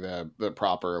it'll be the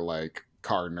proper like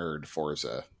car nerd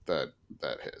Forza that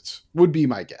hits. Would be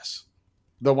my guess.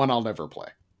 The one I'll never play.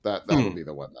 That will be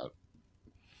the one that.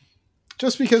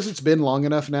 Just because it's been long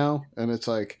enough now, and it's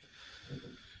like.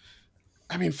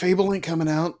 I mean, Fable ain't coming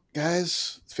out,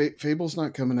 guys. Fable's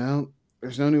not coming out.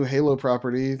 There's no new Halo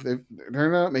property. They're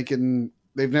not making.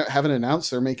 Haven't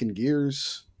announced they're making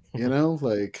Gears.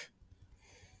 Like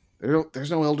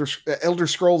there's no Elder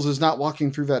Scrolls is not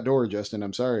walking through that door, Justin.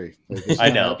 I'm sorry. Like, I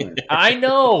know. I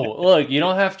know. Look, you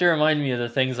don't have to remind me of the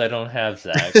things I don't have,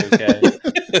 Zach. Okay.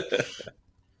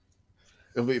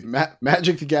 It'll be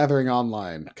Magic the Gathering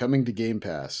Online coming to Game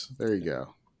Pass. There you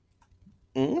go.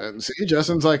 And see,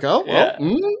 Justin's like, oh, well,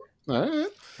 all right.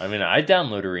 I mean, I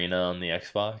download Arena on the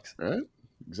Xbox. Right,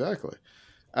 exactly.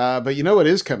 But you know what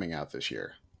is coming out this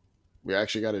year? We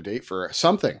actually got a date for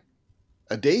something.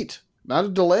 A date, not a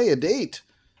delay, a date.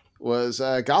 Was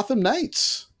Gotham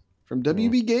Knights from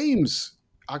WB Games,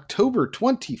 October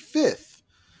 25th.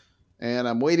 And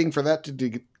I'm waiting for that to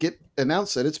get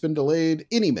announced that it's been delayed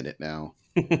any minute now.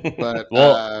 But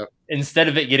well, instead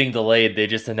of it getting delayed, they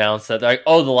just announced that like,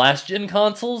 oh, the last gen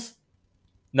consoles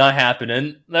not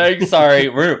happening. Like, sorry,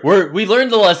 we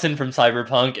learned the lesson from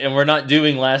Cyberpunk, and we're not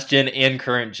doing last gen and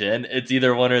current gen. It's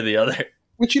either one or the other.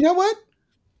 Which, you know what?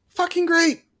 Fucking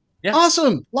great. Yeah.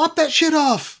 Awesome. Lop that shit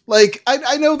off. Like,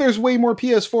 I know there's way more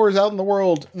PS4s out in the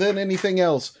world than anything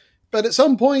else, but at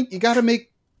some point, you got to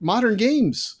make modern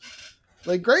games.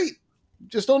 Like, great.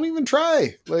 Just don't even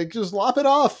try. Like, just lop it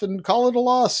off and call it a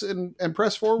loss and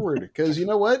press forward. Because you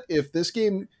know what? If this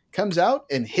game comes out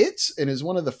and hits and is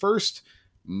one of the first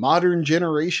modern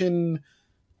generation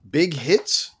big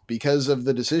hits because of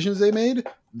the decisions they made,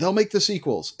 they'll make the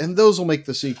sequels. And those will make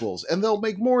the sequels. And they'll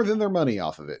make more than their money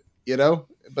off of it. You know?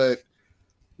 But...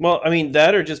 Well, I mean,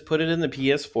 that or just put it in the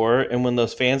PS4, and when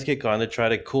those fans get gone to try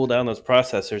to cool down those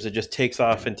processors, it just takes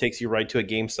off and takes you right to a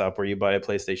GameStop where you buy a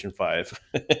PlayStation 5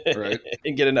 right.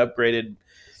 and get an upgraded,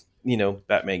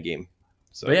 Batman game.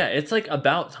 So but yeah, it's like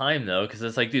about time though, because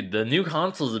it's like, dude, the new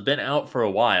consoles have been out for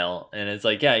a while, and it's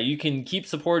like, yeah, you can keep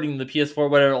supporting the PS4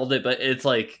 whatever all day, but it's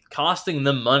like costing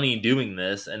them money doing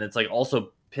this, and it's like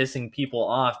also pissing people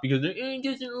off because it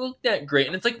doesn't look that great,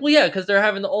 and it's like, well, yeah, because they're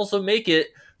having to also make it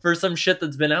for some shit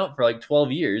that's been out for like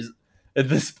 12 years at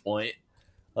this point.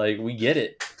 Like, we get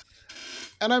it.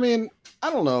 And I mean,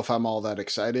 I don't know if I'm all that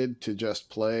excited to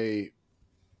just play,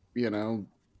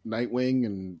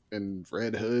 Nightwing and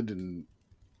Red Hood and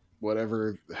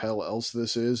whatever the hell else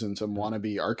this is in some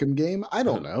wannabe Arkham game. I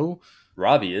don't know.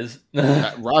 Robbie is.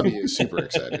 Robbie is super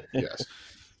excited, yes.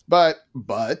 But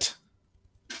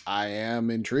I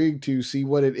am intrigued to see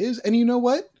what it is. And you know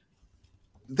what?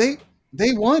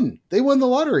 They won. They won the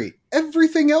lottery.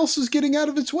 Everything else is getting out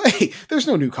of its way. There's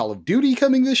no new Call of Duty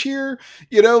coming this year.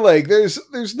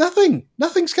 There's nothing.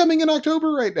 Nothing's coming in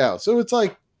October right now. So it's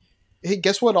like, hey,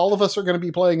 guess what? All of us are going to be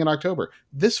playing in October.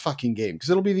 This fucking game, because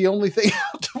it'll be the only thing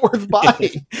worth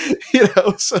buying.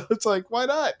 So it's like, why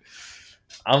not?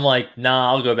 I'm like,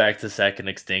 nah, I'll go back to Second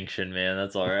Extinction, man.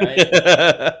 That's all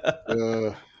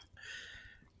right.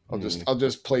 I'll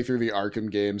just play through the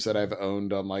Arkham games that I've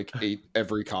owned on like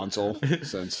every console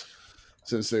since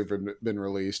they've been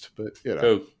released. But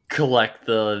go collect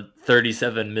the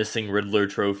 37 missing Riddler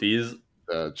trophies.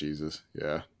 Oh Jesus,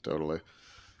 yeah, totally.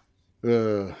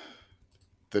 The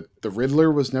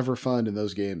Riddler was never fun in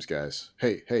those games, guys.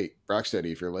 Hey,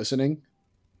 Rocksteady, if you're listening,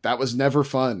 that was never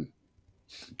fun.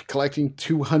 Collecting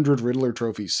 200 Riddler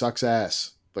trophies sucks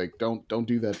ass. Like, don't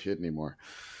do that shit anymore.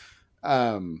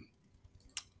 Well,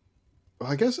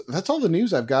 I guess that's all the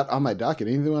news I've got on my docket.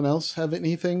 Anyone else have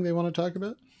anything they want to talk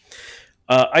about?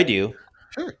 I do.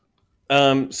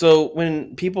 Sure. So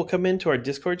when people come into our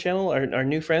Discord channel, our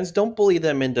new friends, don't bully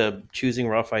them into choosing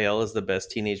Raphael as the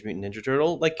best Teenage Mutant Ninja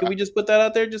Turtle. Like, can we just put that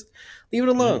out there? Just leave it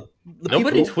alone.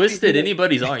 Nobody twisted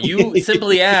anybody's arm. You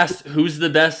simply asked who's the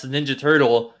best Ninja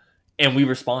Turtle, and we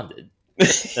responded.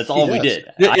 That's all we did.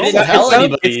 I didn't tell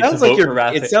anybody to vote for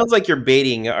Raphael. It sounds like you're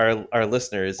baiting our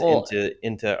listeners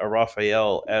into a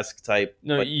Raphael-esque type.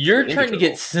 No, you're trying to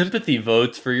get sympathy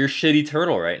votes for your shitty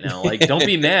turtle right now. Like, don't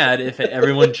be mad if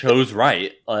everyone chose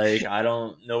right. Like, I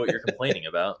don't know what you're complaining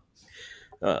about.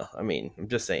 I mean, I'm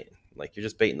just saying. Like, you're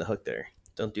just baiting the hook there.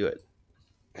 Don't do it.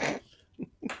 Oh,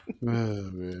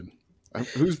 man.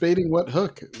 Who's baiting what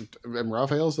hook? And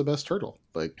Raphael's the best turtle.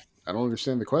 Like, I don't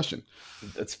understand the question.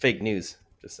 That's fake news.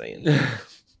 Just saying.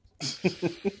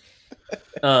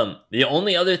 The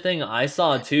only other thing I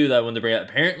saw too that I wanted to bring up,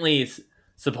 apparently,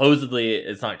 supposedly,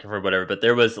 it's not confirmed, whatever, but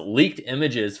there was leaked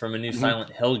images from a new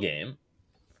Silent Hill game.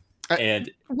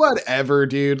 And whatever,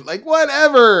 dude. Like,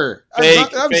 whatever.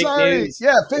 I'm sorry. News.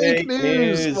 Yeah, fake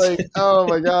news. Like, oh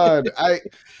my god.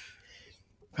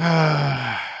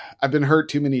 I've been hurt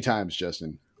too many times,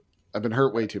 Justin. I've been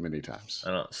hurt way too many times.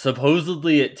 I don't know.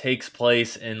 Supposedly it takes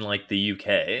place in like the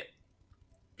UK.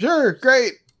 Sure,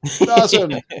 great.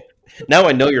 Awesome. Now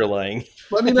I know you're lying.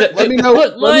 Let me know when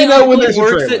there's a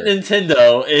works trailer. at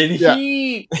Nintendo, and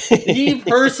he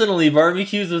personally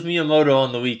barbecues with Miyamoto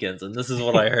on the weekends, and this is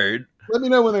what I heard. Let me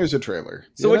know when there's a trailer.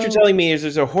 So what you're telling me is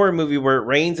there's a horror movie where it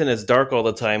rains and it's dark all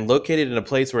the time, located in a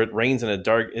place where it rains and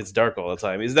it's dark all the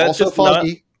time. Is that also just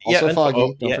foggy? Not... Also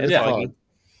foggy. It's foggy.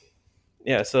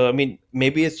 Yeah, so I mean,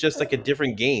 maybe it's just like a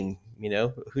different game.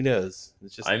 Who knows?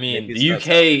 It's just. I mean, the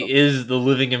UK is the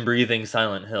living and breathing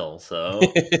Silent Hill, so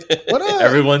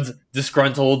everyone's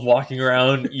disgruntled, walking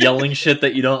around, yelling shit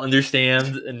that you don't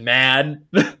understand, and mad.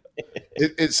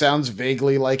 It sounds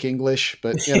vaguely like English,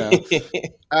 but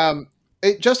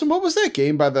Hey, Justin, what was that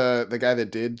game by the guy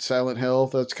that did Silent Hill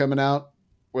that's coming out?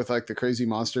 with like the crazy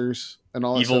monsters and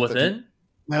all that Evil stuff. Within?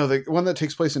 No, the one that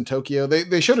takes place in Tokyo.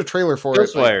 They showed a trailer for it.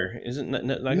 Ghostwire, isn't that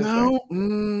not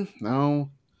Ghostwire? No.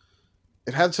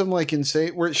 It had some like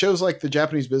insane where it shows like the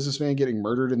Japanese businessman getting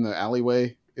murdered in the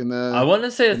alleyway in the. I want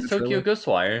to say in it's the Tokyo trailer.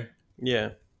 Ghostwire. Yeah.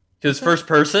 Because first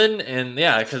person, and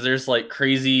yeah, because there's like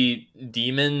crazy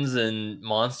demons and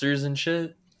monsters and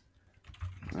shit.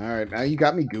 All right, now you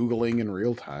got me Googling in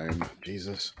real time.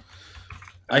 Jesus.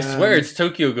 I swear it's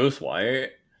Tokyo Ghostwire.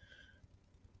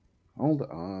 Hold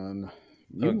on.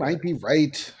 You Okay. might be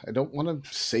right. I don't want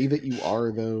to say that you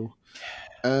are though.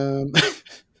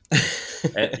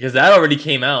 Because that already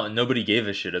came out and nobody gave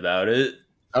a shit about it.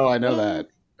 Oh, I know that.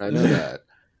 I know that.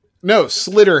 No,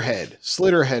 Slitterhead.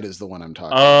 Slitterhead is the one I'm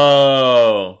talking about.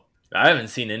 Oh, I haven't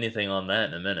seen anything on that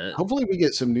in a minute. Hopefully we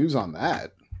get some news on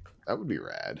that. That would be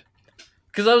rad.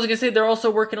 Because I was going to say, they're also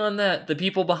working on that. The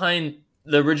people behind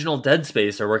the original Dead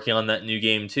Space are working on that new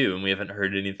game too, and we haven't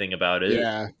heard anything about it.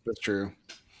 Yeah, that's true.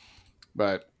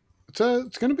 But it's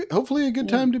going to be hopefully a good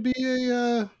time to be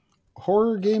a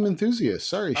horror game enthusiast.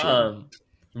 Sorry, Sean.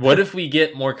 What if we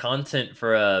get more content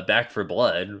for Back for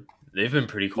Blood? They've been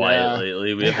pretty quiet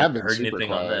lately. We they haven't have been heard super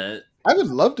anything on quiet. that. I would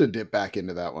love to dip back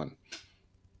into that one.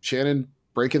 Shannon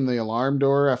breaking the alarm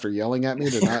door after yelling at me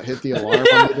to not hit the alarm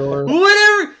on the door.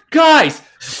 Whatever, guys,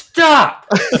 stop.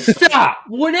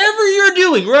 Whatever you're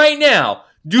doing right now,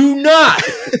 do not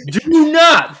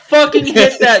fucking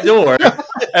hit that door.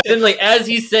 And then, like, as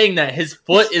he's saying that, his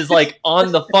foot is like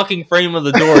on the fucking frame of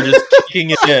the door, just kicking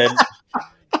it in.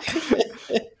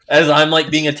 As I'm like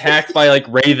being attacked by like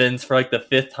ravens for like the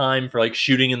 5th time for like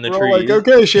shooting in the We're all trees. like,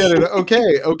 okay, Shannon,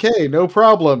 okay, no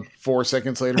problem. 4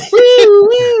 seconds later, woo,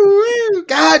 woo, woo.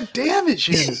 God damn it,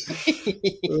 Shannon.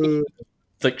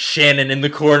 It's like Shannon in the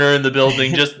corner in the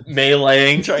building, just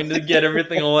meleeing, trying to get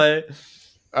everything away.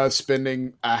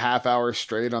 Spending a half hour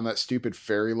straight on that stupid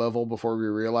ferry level before we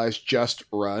realized just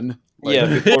run. Yeah,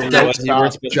 before we don't realized you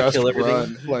weren't stop, supposed to just kill everything.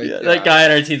 run. Like, Yeah, that guy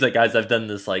on our team's like, guys, I've done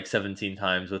this like 17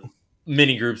 times with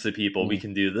many groups of people. We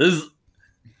can do this.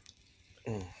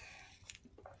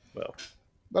 Well,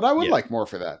 but I would yeah. like more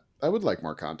for that. I would like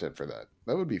more content for that.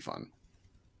 That would be fun.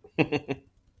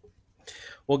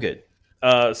 well, good.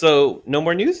 So no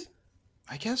more news.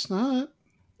 I guess not.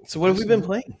 So what have we been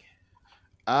playing?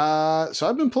 So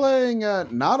I've been playing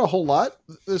not a whole lot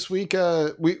this week.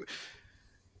 So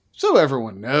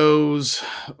everyone knows,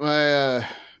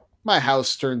 my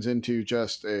house turns into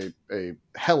just a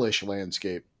hellish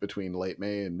landscape between late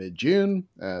May and mid June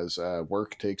as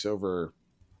work takes over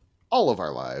all of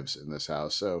our lives in this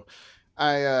house. So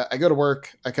I go to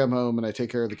work, I come home, and I take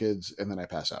care of the kids, and then I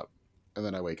pass out. And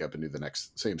then I wake up and do the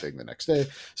same thing the next day.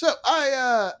 So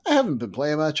I haven't been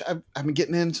playing much. I've been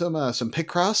getting in some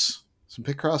Picross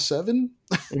 7,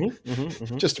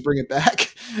 just to bring it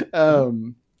back.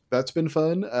 That's been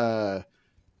fun.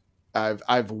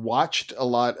 I've watched a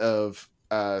lot of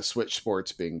Switch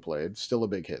Sports being played. Still a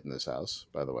big hit in this house,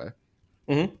 by the way.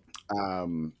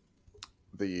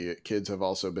 The kids have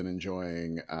also been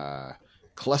enjoying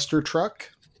Cluster Truck,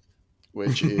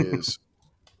 which is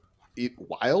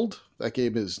wild. That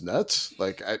game is nuts.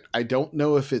 Like I don't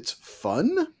know if it's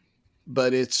fun,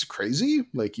 but it's crazy.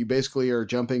 Like you basically are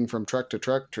jumping from truck to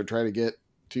truck to try to get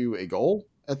to a goal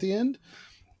at the end,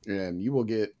 and you will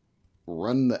get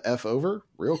run the F over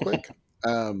real quick.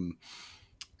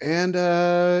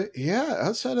 Yeah,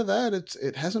 outside of that,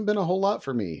 it hasn't been a whole lot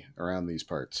for me around these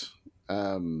parts.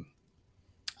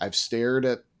 I've stared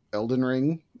at Elden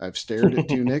Ring. I've stared at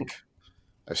Tunic.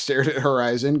 I've stared at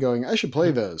Horizon going, I should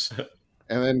play those.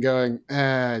 And then going,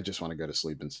 I just want to go to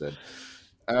sleep instead.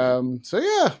 So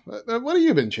yeah, what have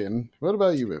you been, Chin? What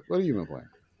about you? What have you been playing?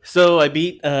 So I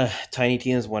beat Tiny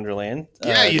Tina's Wonderland.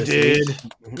 Yeah, you did. week.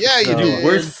 Yeah, you So- did.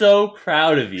 We're so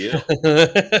proud of you.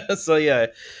 So yeah,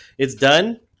 it's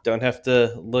done. Don't have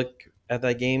to look at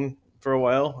that game for a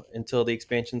while until the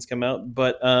expansions come out.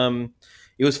 But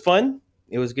it was fun.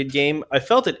 It was a good game. I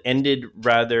felt it ended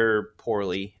rather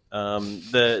poorly.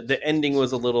 The ending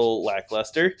was a little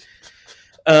lackluster.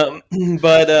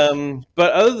 But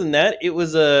other than that, it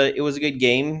was a good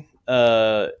game.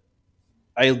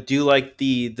 I do like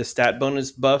the stat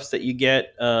bonus buffs that you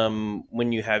get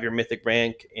when you have your mythic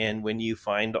rank and when you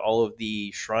find all of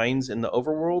the shrines in the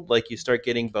overworld. Like you start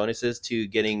getting bonuses to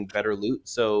getting better loot,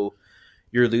 so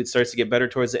your loot starts to get better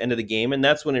towards the end of the game, and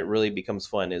that's when it really becomes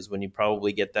fun. Is when you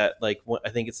probably get that, like I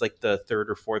think it's like the 3rd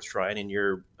or 4th shrine, and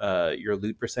your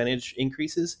loot percentage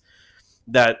increases.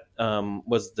 That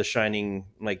was the shining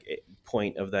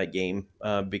point of that game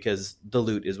because the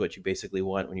loot is what you basically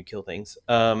want when you kill things.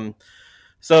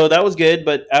 So that was good,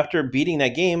 but after beating that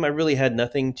game, I really had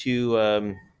nothing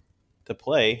to to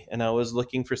play, and I was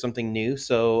looking for something new.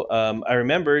 So I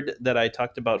remembered that I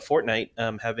talked about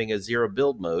Fortnite having a zero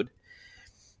build mode,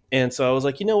 and so I was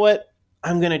like, you know what,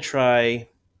 I'm gonna try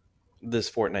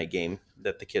this Fortnite game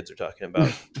that the kids are talking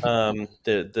about,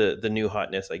 the new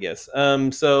hotness, I guess.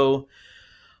 So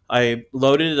I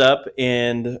loaded it up,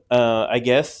 and I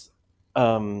guess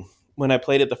when I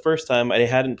played it the first time, I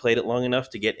hadn't played it long enough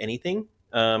to get anything.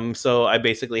 So I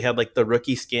basically had like the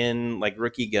rookie skin, like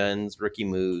rookie guns, rookie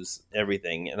moves,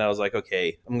 everything. And I was like,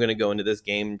 okay, I'm going to go into this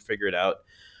game and figure it out.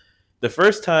 The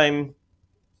first time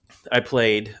I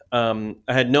played, I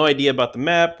had no idea about the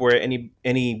map, where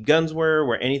any guns were,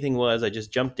 where anything was. I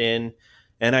just jumped in,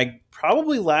 and I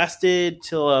probably lasted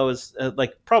till I was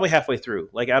like probably halfway through.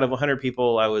 Like out of 100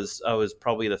 people, I was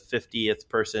probably the 50th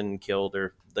person killed,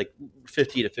 or like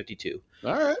 50 to 52.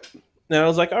 All right. And I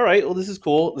was like, all right, well, this is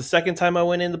cool. The second time I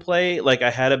went into play, like I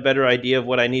had a better idea of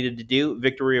what I needed to do.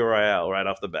 Victory Royale right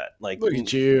off the bat. Like, Look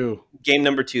at you. Game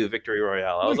number 2, Victory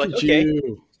Royale. I was Look like, at okay.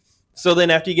 you. So then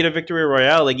after you get a Victory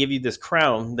Royale, they give you this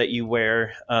crown that you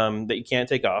wear that you can't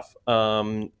take off,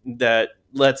 that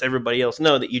lets everybody else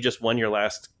know that you just won your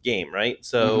last game, right?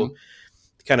 So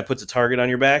it kind of puts a target on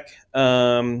your back.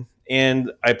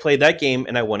 And I played that game,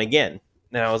 and I won again.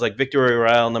 Now I was like, Victory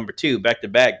Royale number 2, back to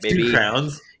back, baby. 2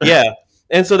 crowns. Yeah.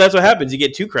 And so that's what happens. You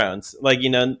get 2 crowns. Like, you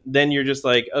know, then you're just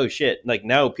like, oh shit. Like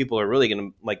now people are really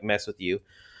going to like mess with you.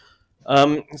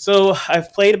 So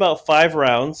I've played about 5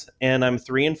 rounds, and I'm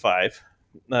 3-5.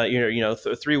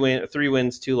 3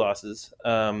 wins, 2 losses, 2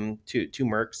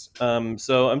 mercs.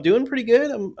 So I'm doing pretty good.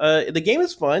 The game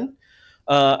is fun.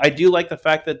 I do like the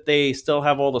fact that they still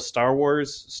have all the Star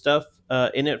Wars stuff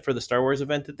in it for the Star Wars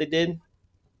event that they did.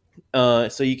 So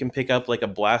you can pick up like a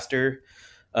blaster,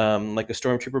 like a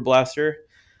Stormtrooper blaster,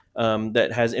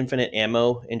 that has infinite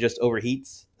ammo and just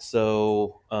overheats.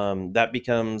 So that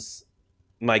becomes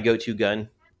my go-to gun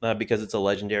because it's a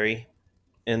legendary.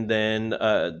 And then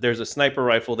there's a sniper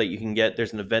rifle that you can get.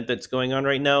 There's an event that's going on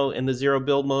right now in the zero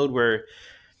build mode where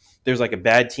there's like a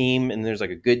bad team and there's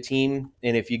like a good team.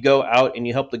 And if you go out and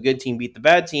you help the good team beat the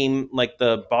bad team, like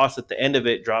the boss at the end of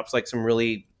it drops like some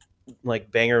really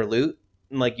like banger loot.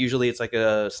 And like usually it's like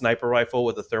a sniper rifle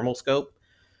with a thermal scope.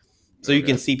 So you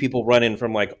can see people running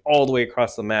from like all the way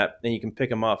across the map, and you can pick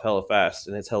them off hella fast,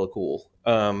 and it's hella cool.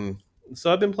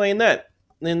 So I've been playing that,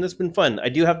 and it's been fun. I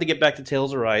do have to get back to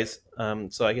Tales of Rise,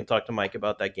 so I can talk to Mike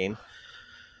about that game.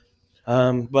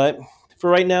 But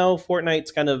for right now,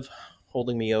 Fortnite's kind of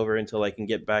holding me over until I can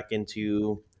get back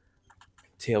into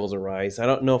Tales of Rise. I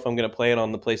don't know if I'm going to play it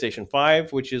on the PlayStation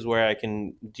 5, which is where I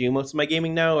can do most of my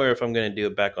gaming now, or if I'm going to do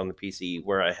it back on the PC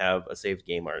where I have a saved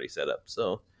game already set up.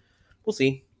 So we'll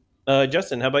see.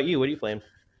 Justin, how about you? What are you playing?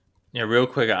 Yeah, real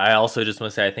quick, I also just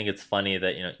want to say I think it's funny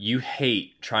that you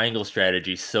hate triangle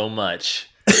strategy so much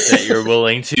that you're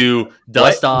willing to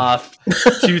dust off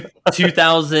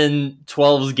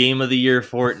 2012's Game of the Year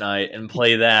Fortnite and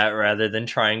play that rather than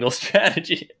triangle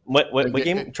strategy. What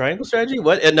game? Triangle strategy?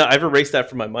 What? No, I've erased that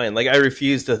from my mind. Like I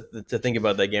refuse to think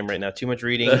about that game right now. Too much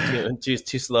reading, too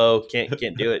slow.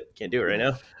 Can't do it. Can't do it right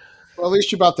now. Well, at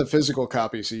least you bought the physical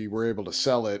copy, so you were able to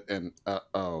sell it. And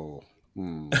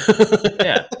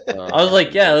Yeah, I was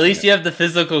like, yeah, at least you have the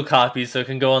physical copy, so it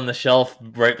can go on the shelf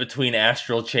right between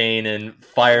Astral Chain and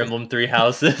Fire Emblem 3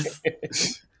 Houses.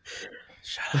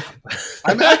 Shut up.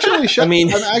 I'm actually shocked. I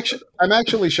mean, I'm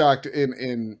actually shocked.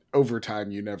 In overtime,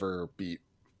 you never beat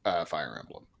Fire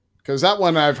Emblem, because that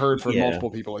one I've heard from multiple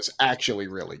people is actually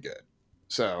really good.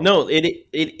 So no, it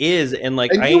is, and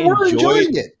like and I you were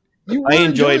enjoying it. I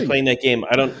enjoyed playing that game.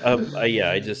 I don't.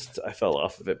 I fell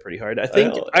off of it pretty hard. I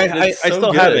think I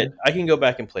still have it. I can go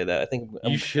back and play that. I think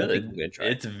you should. I'm gonna try.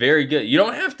 It's very good. You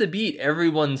don't have to beat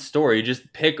everyone's story.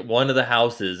 Just pick one of the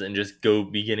houses and just go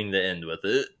beginning to end with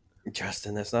it.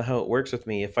 Justin, that's not how it works with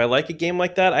me. If I like a game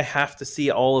like that, I have to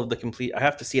see all of the complete. I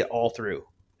have to see it all through.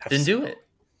 Then do it.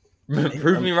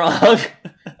 Prove me wrong.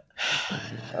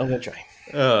 I'm gonna try.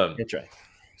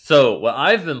 So what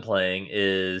I've been playing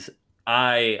is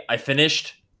I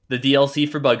finished the DLC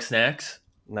for Bug Snacks.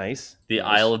 Nice. The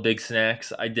Isle of Big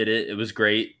Snacks. I did it. It was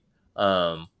great.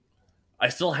 I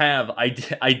still have. I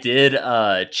did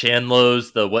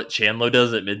Chandlo's the What Chandlo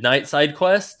Does at Midnight side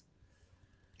quest.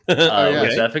 With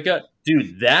Beffica.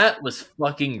 Dude, that was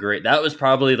fucking great. That was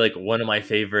probably like one of my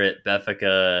favorite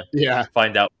Beffica. Yeah.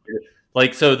 Find out.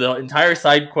 Like, so the entire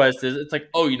side quest is, it's like,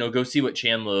 oh, go see what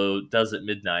Chandlo does at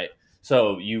midnight.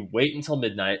 So you wait until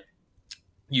midnight.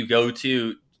 You go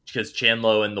to, because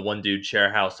Chandlo and the one dude share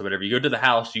a house or whatever. You go to the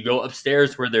house. You go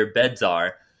upstairs where their beds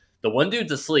are. The one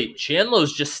dude's asleep.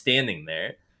 Chandlo's just standing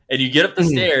there. And you get up the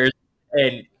stairs,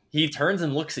 and he turns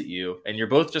and looks at you. And you're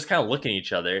both just kind of looking at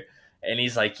each other. And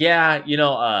he's like, yeah,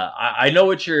 I know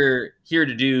what you're here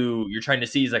to do. You're trying to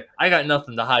see. He's like, I got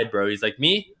nothing to hide, bro. He's like,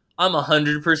 me? I'm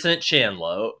 100%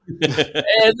 Chandlo.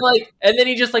 and then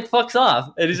he just like fucks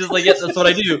off. And he's just like, yeah, that's what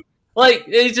I do. Like,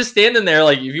 he's just standing there.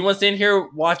 Like, if you want to stand here,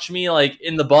 watch me like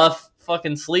in the buff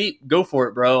fucking sleep, go for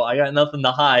it, bro. I got nothing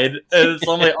to hide. And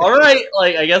so I'm like, all right,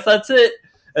 like, I guess that's it.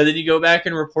 And then you go back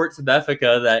and report to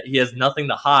Beffica that he has nothing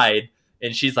to hide.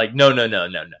 And she's like, no.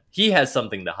 He has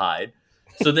something to hide.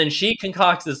 So then she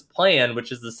concocts this plan,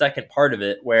 which is the second part of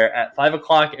it, where at 5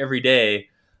 o'clock every day,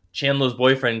 Chandler's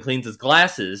boyfriend cleans his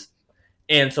glasses.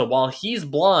 And so while he's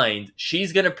blind,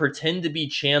 she's going to pretend to be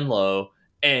Chandler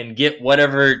and get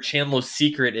whatever Chandler's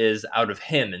secret is out of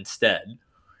him instead.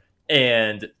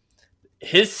 And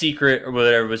his secret or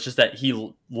whatever was just that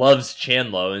he loves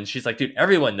Chandler. And she's like, dude,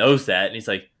 everyone knows that. And he's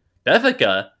like,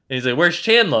 Beffica? And he's like, where's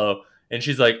Chandler? And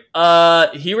she's like,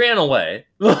 he ran away.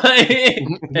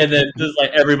 And then just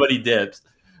like everybody dips.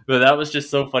 But that was just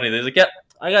so funny. They're like, yep,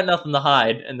 I got nothing to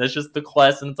hide. And that's just the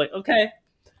quest. And it's like, okay,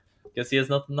 guess he has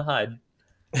nothing to hide.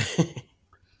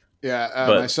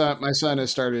 Yeah, my son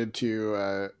has started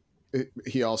to.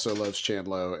 He also loves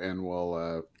Chandler and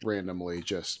will randomly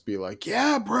just be like,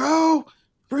 "Yeah, bro,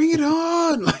 bring it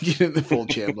on!" Like in the full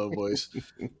Chandler voice.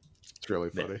 It's really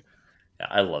funny. Yeah,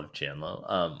 I love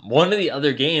Chandler. One of the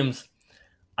other games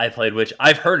I played, which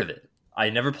I've heard of it. I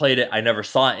never played it. I never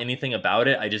saw anything about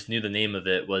it. I just knew the name of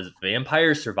it was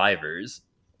Vampire Survivors.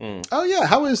 Oh yeah,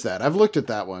 how is that? I've looked at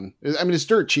that one. I mean, it's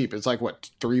dirt cheap. It's like what,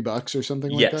 $3 or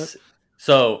something like that. Yes.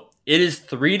 So it is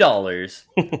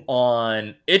 $3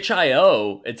 on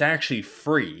itch.io. It's actually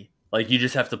free. Like you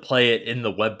just have to play it in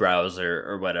the web browser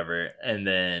or whatever, and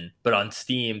then but on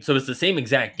Steam, so it's the same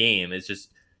exact game. It's just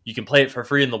you can play it for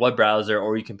free in the web browser,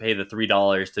 or you can pay the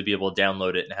 $3 to be able to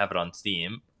download it and have it on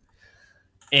Steam.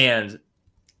 And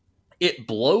it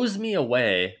blows me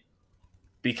away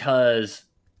because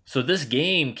so this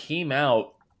game came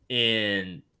out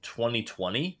in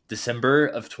 2020. December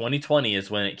of 2020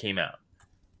 is when it came out.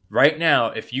 Right now,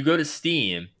 if you go to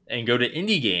Steam and go to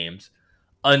indie games,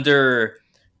 under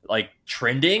like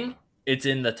trending, it's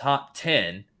in the top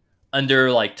 10.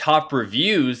 Under like top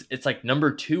reviews, it's like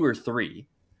number 2 or 3.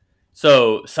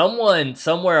 So someone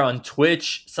somewhere on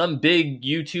Twitch, some big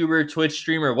YouTuber, Twitch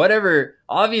streamer, whatever,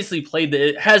 obviously played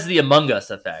it has the Among Us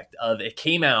effect of it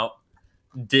came out,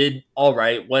 did all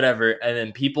right, whatever, and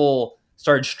then people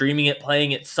started streaming it,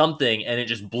 playing it, something, and it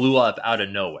just blew up out of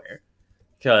nowhere.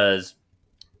 Because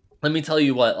let me tell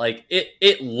you what, like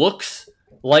it looks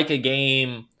like a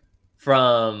game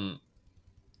from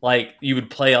like you would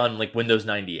play on like Windows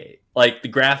 98. Like the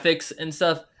graphics and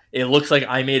stuff, it looks like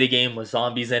I made a game with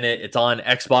zombies in it. It's on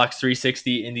Xbox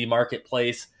 360 Indie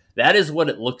Marketplace. That is what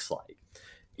it looks like.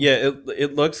 Yeah,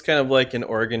 it looks kind of like an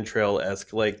Oregon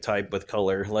Trail-esque like type with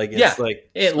color. Like it's like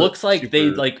it looks like they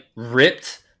like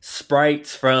ripped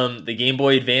sprites from the Game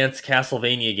Boy Advance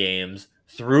Castlevania games,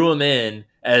 threw them in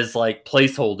as like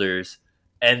placeholders,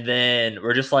 and then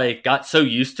we're just like got so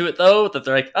used to it though that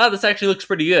they're like, this actually looks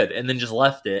pretty good, and then just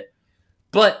left it.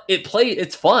 But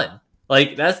it's fun.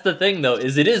 Like that's the thing though,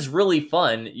 is it is really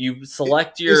fun. You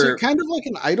select your. Is it kind of like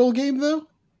an idle game though?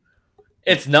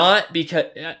 It's not because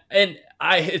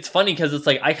it's funny because it's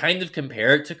like I kind of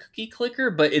compare it to Cookie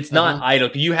Clicker, but it's not idle.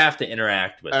 You have to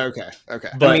interact with it. Okay.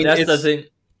 But I mean, that's the thing.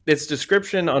 Its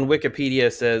description on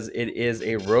Wikipedia says it is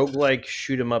a roguelike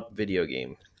shoot 'em up video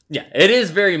game. Yeah, it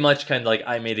is very much kind of like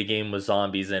I made a game with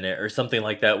zombies in it or something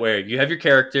like that, where you have your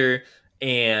character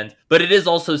but it is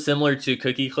also similar to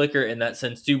Cookie Clicker in that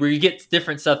sense too, where you get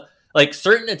different stuff. Like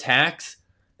certain attacks,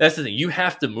 that's the thing, you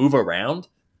have to move around,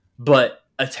 but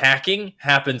attacking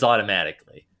happens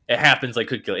automatically. It happens like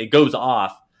Cookie Clicker. It goes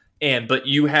off, but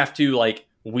you have to like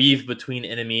weave between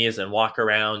enemies and walk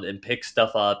around and pick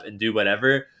stuff up and do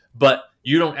whatever, but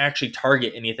you don't actually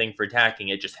target anything for attacking.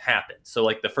 It just happens. So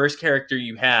like the first character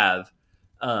you have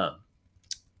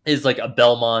is like a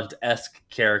Belmont-esque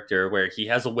character where he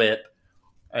has a whip,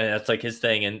 and that's like his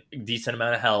thing, and a decent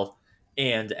amount of health.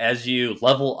 And as you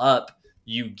level up,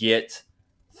 you get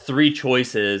 3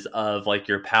 choices of like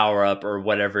your power up or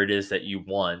whatever it is that you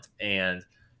want. And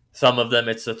some of them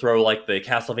it's to throw like the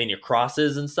Castlevania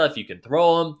crosses and stuff. You can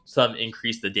throw them. Some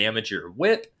increase the damage of your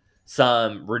whip.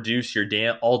 Some reduce your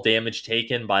all damage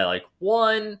taken by like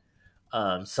 1.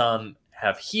 Some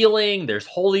have healing. There's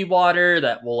holy water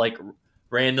that will like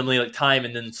randomly like time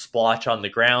and then splotch on the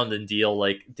ground and deal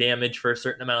like damage for a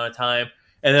certain amount of time.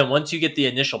 And then once you get the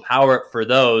initial power up for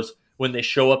those, when they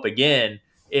show up again,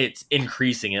 it's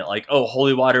increasing it. Like,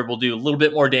 holy water will do a little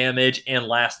bit more damage and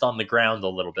last on the ground a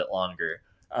little bit longer.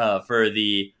 For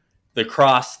the the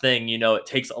cross thing, it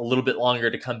takes a little bit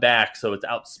longer to come back, so it's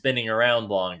out spinning around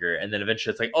longer. And then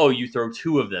eventually it's like, oh, you throw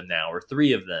 2 of them now or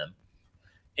 3 of them.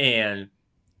 And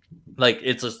like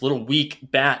it's just little weak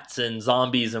bats and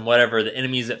zombies and whatever, the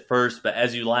enemies at first, but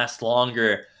as you last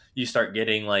longer, you start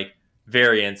getting like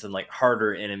variants and like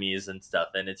harder enemies and stuff.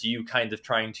 And it's you kind of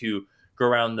trying to go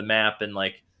around the map and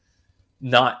like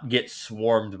not get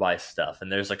swarmed by stuff.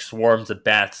 And there's like swarms of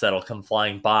bats that'll come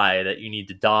flying by that you need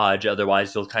to dodge.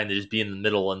 Otherwise, you'll kind of just be in the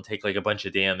middle and take like a bunch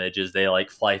of damage as they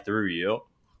like fly through you.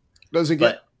 Does it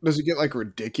get like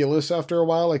ridiculous after a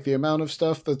while? Like the amount of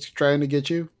stuff that's trying to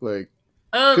get you? Like,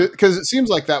 because it seems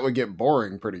like that would get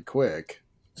boring pretty quick.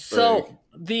 So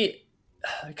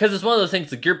because it's one of those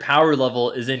things, like your power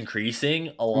level is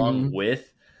increasing along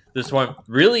with the swarm.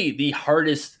 Really, the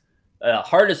hardest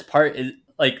part is,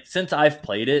 like, since I've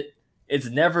played it, it's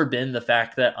never been the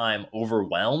fact that I'm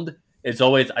overwhelmed. It's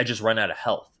always I just run out of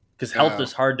health. Because health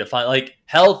is hard to find. Like,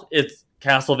 health, it's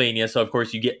Castlevania, so of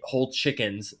course you get whole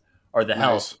chickens are the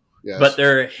health. Yes. But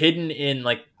they're hidden in,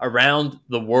 like, around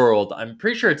the world. I'm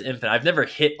pretty sure it's infinite. I've never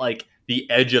hit, like, the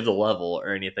edge of the level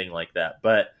or anything like that.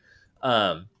 But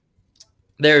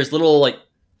there's little, like,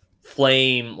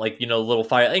 flame, like, little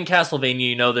fire in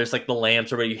Castlevania, there's like the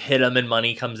lamps where you hit them and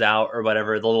money comes out or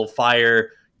whatever, the little fire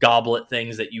goblet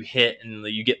things that you hit and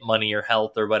you get money or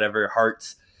health or whatever,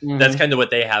 hearts. That's kind of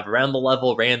what they have around the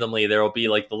level. Randomly there will be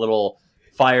like the little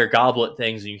fire goblet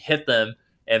things, and you hit them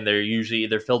and they're usually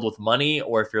either filled with money,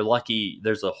 or if you're lucky,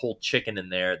 there's a whole chicken in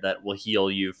there that will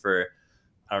heal you for,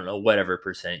 I don't know, whatever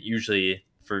percent. Usually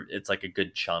it's like a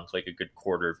good chunk, like a good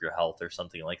quarter of your health or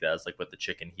something like that. It's like what the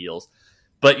chicken heals.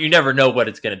 But you never know what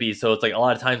it's going to be. So it's like a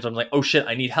lot of times I'm like, oh shit,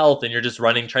 I need health. And you're just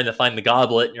running, trying to find the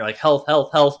goblet. And you're like, health,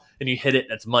 health, health. And you hit it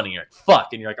and it's money. And you're like, fuck.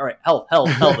 And you're like, all right, health, health,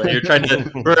 health. And you're trying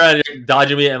to run around, you're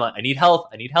dodging me. And I'm like, I need health.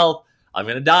 I need health. I'm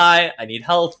going to die. I need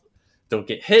health. Don't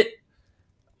get hit.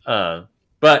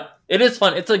 But it is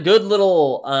fun. It's a good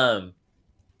little, I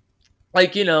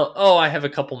have a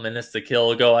couple minutes to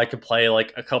kill. I could play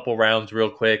like a couple rounds real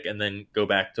quick and then go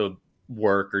back to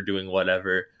work or doing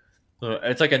whatever.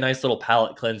 It's like a nice little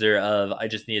palate cleanser of, I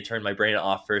just need to turn my brain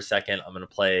off for a second. I'm going to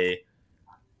play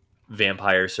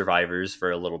Vampire Survivors for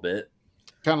a little bit.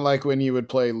 Kind of like when you would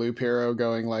play Loop Hero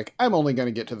going like, I'm only going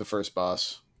to get to the first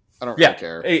boss. I don't really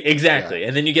care. Exactly. Yeah.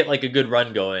 And then you get like a good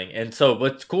run going. And so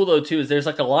what's cool though too is there's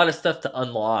like a lot of stuff to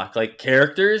unlock. Like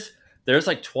characters, there's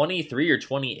like 23 or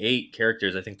 28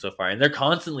 characters I think so far. And they're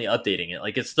constantly updating it.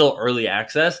 Like it's still early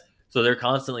access. So they're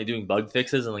constantly doing bug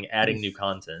fixes and like adding new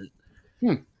content.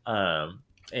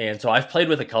 And so I've played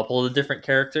with a couple of the different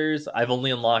characters. I've only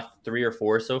unlocked 3 or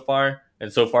 4 so far.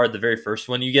 And so far, the very first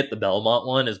one you get, the Belmont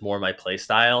one, is more my play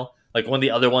style. Like one of the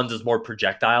other ones is more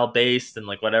projectile based and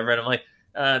like whatever. And I'm like,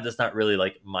 that's not really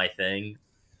like my thing.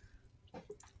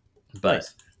 But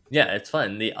nice. Yeah, it's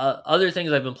fun. The other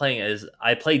things I've been playing is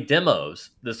I played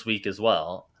demos this week as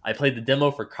well. I played the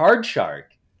demo for Card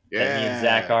Shark that me and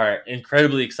Zach are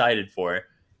incredibly excited for.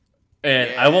 And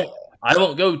I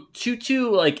won't go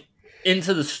too like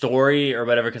into the story or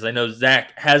whatever, because I know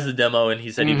Zach has the demo and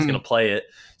he said he was going to play it.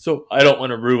 So I don't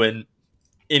want to ruin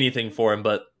anything for him,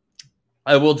 but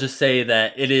I will just say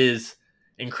that it is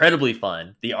incredibly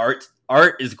fun. The art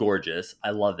is gorgeous.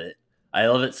 I love it. I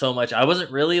love it so much. I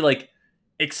wasn't really like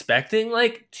expecting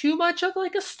like too much of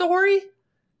like a story,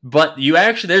 but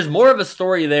there's more of a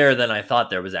story there than I thought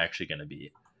there was actually going to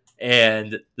be.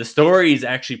 And the story is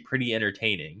actually pretty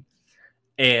entertaining.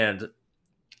 And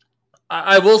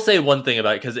I will say one thing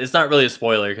about it, because it's not really a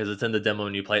spoiler because it's in the demo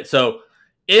when you play it. So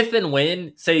if and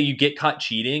when, say, you get caught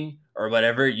cheating or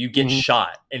whatever, you get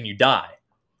shot and you die.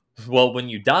 Well, when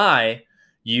you die,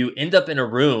 you end up in a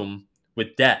room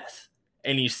with death.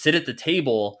 And you sit at the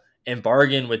table and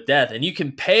bargain with death. And you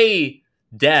can pay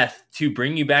death to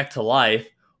bring you back to life,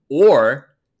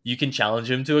 or you can challenge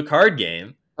him to a card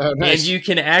game. Oh, nice. And you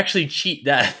can actually cheat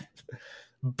death.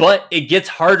 But it gets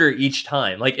harder each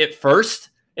time. Like at first,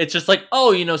 it's just like,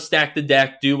 stack the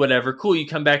deck, do whatever. Cool, you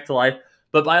come back to life.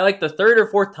 But by like the 3rd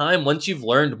or 4th time, once you've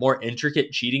learned more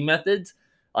intricate cheating methods,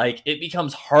 like it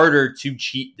becomes harder to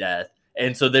cheat death.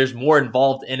 And so there's more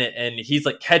involved in it. And he's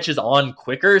like catches on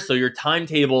quicker. So your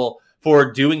timetable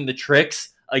for doing the tricks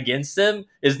against him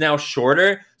is now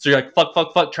shorter. So you're like,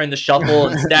 fuck, trying to shuffle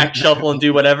and stack, shuffle and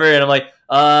do whatever. And I'm like,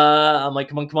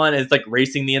 come on. And it's like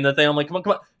racing the end of the thing. I'm like, come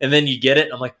on. And then you get it.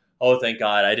 And I'm like, oh, thank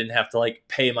God. I didn't have to like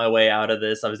pay my way out of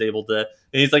this. I was able to.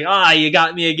 And he's like, you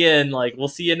got me again. Like, we'll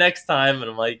see you next time.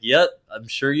 And I'm like, yep, I'm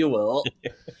sure you will.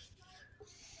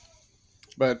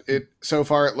 But so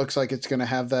far it looks like it's going to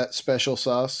have that special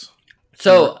sauce.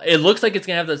 So it looks like it's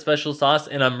going to have that special sauce.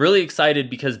 And I'm really excited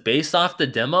because based off the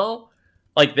demo,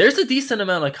 like there's a decent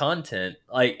amount of content.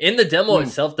 Like in the demo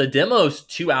itself, the demo's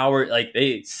 2 hours. Like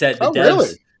they said the Oh, devs. really?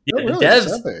 Yeah, Oh, really? the devs.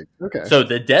 It's that big. Okay. So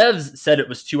the devs said it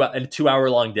was a 2 hour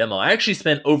long demo. I actually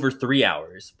spent over 3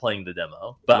 hours playing the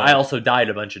demo, but I also died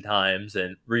a bunch of times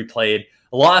and replayed.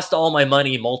 Lost all my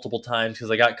money multiple times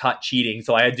because I got caught cheating.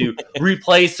 So I had to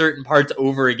replay certain parts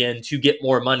over again to get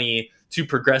more money to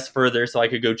progress further so I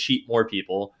could go cheat more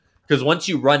people. Because once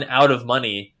you run out of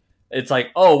money, it's like,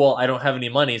 oh, well, I don't have any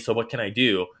money, so what can I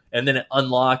do? And then it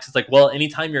unlocks. It's like, well,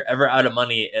 anytime you're ever out of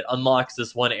money, it unlocks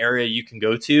this one area you can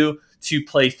go to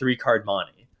play 3-card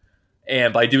money.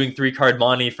 And by doing 3-card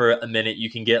money for a minute, you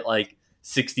can get like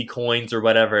 60 coins or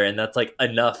whatever. And that's like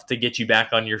enough to get you back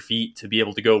on your feet to be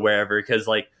able to go wherever. Because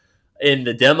like in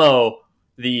the demo,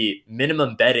 the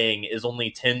minimum betting is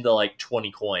only 10 to like 20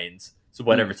 coins. So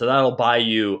whatever. So that'll buy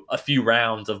you a few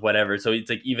rounds of whatever. So it's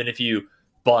like, even if you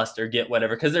bust or get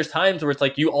whatever, because there's times where it's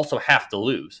like, you also have to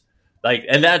lose. Like,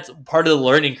 and that's part of the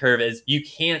learning curve is you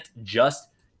can't just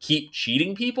keep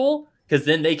cheating people because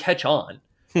then they catch on.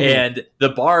 And the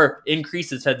bar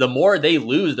increases. The more they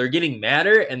lose, they're getting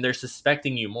madder and they're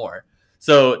suspecting you more.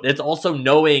 So it's also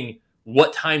knowing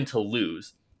what time to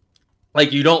lose.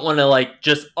 Like, you don't want to like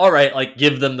just, all right, like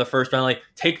give them the first round, like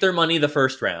take their money the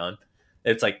first round.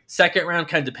 It's like second round,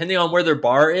 kind of depending on where their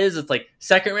bar is. It's like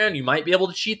second round, you might be able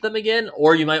to cheat them again,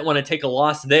 or you might want to take a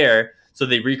loss there so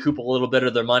they recoup a little bit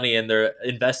of their money and they're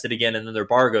invested again and then their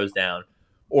bar goes down.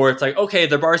 Or it's like, okay,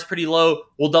 their bar's pretty low,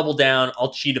 we'll double down,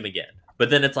 I'll cheat them again. But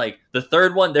then it's like the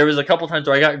third one, there was a couple times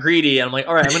where I got greedy and I'm like,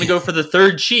 all right, I'm going to go for the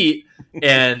third cheat.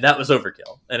 And that was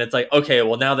overkill. And it's like, okay,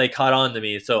 well, now they caught on to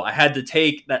me. So I had to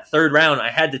take that third round. I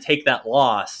had to take that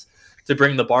loss to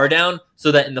bring the bar down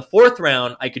so that in the fourth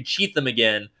round, I could cheat them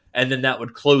again. And then that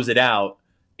would close it out.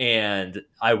 And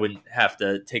I wouldn't have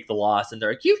to take the loss. And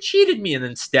they're like, you cheated me, and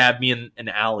then stab me in an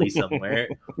alley somewhere.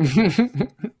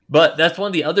 But that's one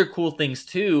of the other cool things,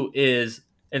 too, is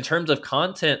in terms of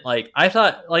content, like I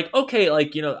thought, like, okay,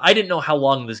 like, you know, I didn't know how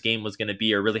long this game was going to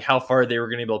be or really how far they were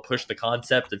going to be able to push the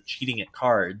concept of cheating at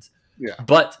cards. Yeah.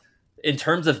 But in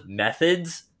terms of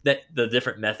methods, that the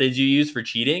different methods you use for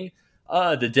cheating,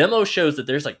 the demo shows that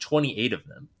there's like 28 of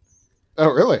them. Oh,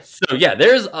 really? So yeah,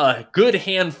 there's a good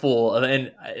handful of,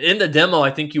 and in the demo,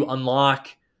 I think you unlock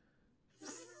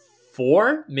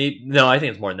 4, maybe, no, I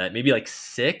think it's more than that, maybe like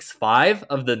 6, 5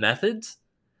 of the methods.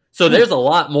 So there's a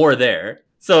lot more there.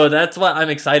 So that's what I'm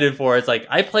excited for. It's like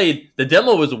I played, the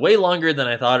demo was way longer than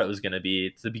I thought it was going to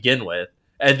be to begin with.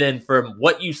 And then from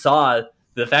what you saw,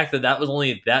 the fact that that was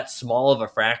only that small of a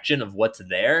fraction of what's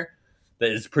there,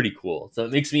 that is pretty cool. So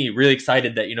it makes me really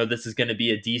excited that, you know, this is going to be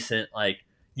a decent, like,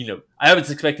 you know, I was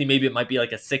expecting maybe it might be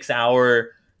like a 6-hour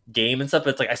game and stuff,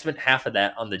 but it's like I spent half of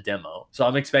that on the demo. So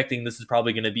I'm expecting this is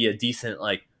probably going to be a decent,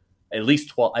 like, at least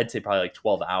 12, I'd say probably like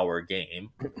 12-hour game.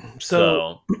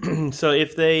 So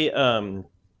if they,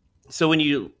 so when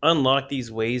you unlock these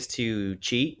ways to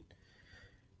cheat,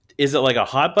 is it like a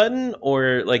hot button,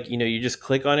 or like, you know, you just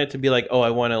click on it to be like, oh,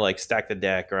 I want to like stack the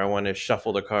deck, or I want to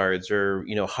shuffle the cards, or,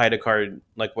 you know, hide a card,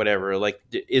 like whatever. Like,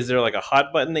 is there like a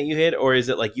hot button that you hit, or is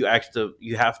it like you have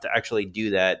to actually do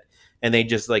that, and they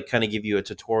just like kind of give you a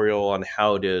tutorial on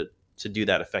how to do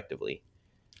that effectively?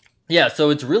 Yeah, so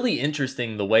it's really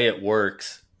interesting the way it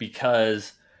works,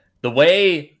 because the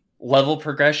way level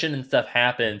progression and stuff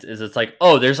happens is it's like,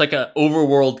 oh, there's like a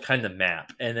overworld kind of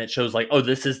map, and it shows like, oh,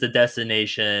 this is the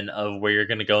destination of where you're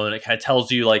going to go, and it kind of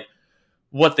tells you like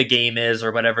what the game is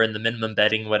or whatever, and the minimum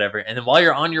betting, whatever. And then while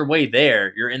you're on your way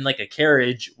there, you're in like a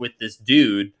carriage with this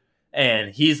dude,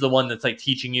 and he's the one that's like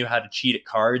teaching you how to cheat at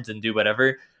cards and do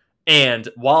whatever. And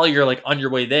while you're like on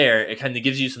your way there, it kind of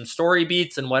gives you some story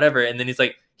beats and whatever. And then he's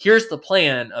like, here's the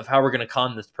plan of how we're going to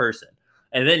con this person.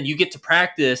 And then you get to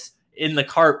practice in the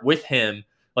cart with him,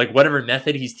 like whatever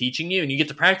method he's teaching you. And you get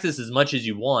to practice as much as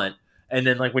you want. And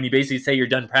then like when you basically say you're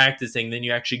done practicing, then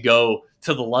you actually go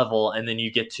to the level, and then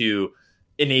you get to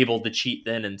enable the cheat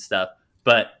then and stuff.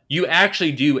 But you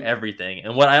actually do everything.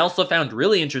 And what I also found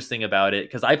really interesting about it,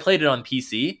 because I played it on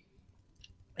PC,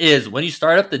 is when you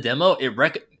start up the demo, it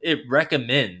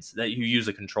recommends that you use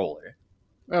a controller.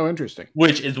 Oh, interesting.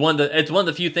 Which is one of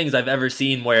the few things I've ever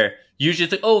seen where usually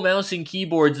it's like, oh, mouse and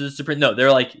keyboards is super. No,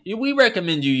 they're like, we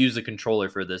recommend you use a controller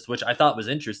for this, which I thought was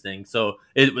interesting. So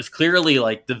it was clearly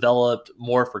like developed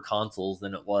more for consoles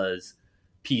than it was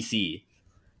PC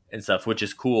and stuff, which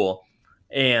is cool.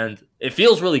 And it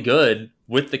feels really good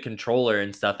with the controller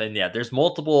and stuff. And yeah, there's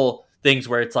multiple things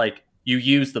where it's like you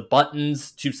use the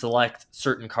buttons to select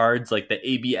certain cards, like the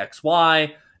A, B, X,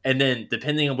 Y. And then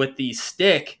depending on with the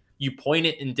stick, you point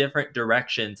it in different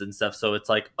directions and stuff. So it's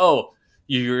like, oh,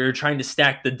 you're trying to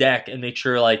stack the deck and make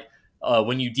sure like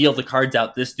when you deal the cards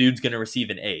out, this dude's going to receive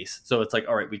an ace. So it's like,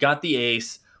 all right, we got the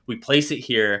ace, we place it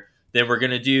here, then we're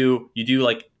going to you do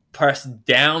like press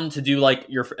down to do like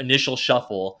your initial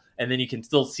shuffle, and then you can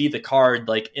still see the card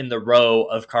like in the row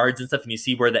of cards and stuff, and you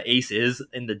see where the ace is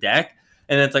in the deck.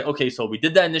 And then it's like, okay, so we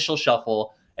did that initial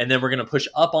shuffle, and then we're going to push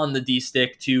up on the D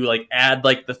stick to like add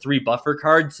like the 3 buffer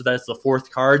cards. So that's the 4th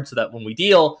card, so that when we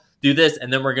deal, do this.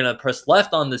 And then we're going to press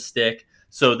left on the stick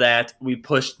so that we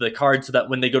push the card so that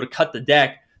when they go to cut the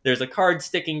deck, there's a card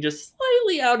sticking just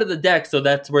slightly out of the deck. So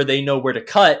that's where they know where to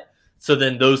cut. So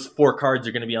then those 4 cards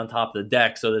are going to be on top of the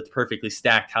deck. So that's perfectly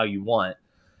stacked how you want.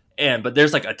 But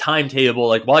there's like a timetable,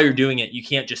 like while you're doing it, you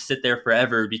can't just sit there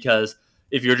forever, because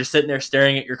if you're just sitting there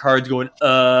staring at your cards going,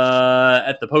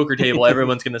 at the poker table,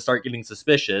 everyone's going to start getting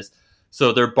suspicious.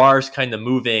 So their bar's kind of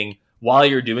moving while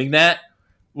you're doing that,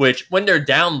 which when they're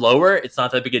down lower, it's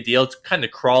not that big a deal. It's kind of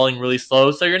crawling really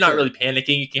slow. So you're not really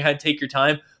panicking. You can kind of take your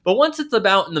time. But once it's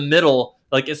about in the middle,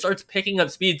 like it starts picking up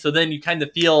speed. So then you kind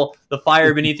of feel the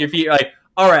fire beneath your feet. You're like,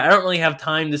 all right, I don't really have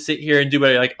time to sit here and do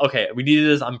it. You're like, okay, we need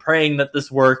this. I'm praying that this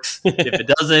works. If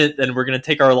it doesn't, then we're going to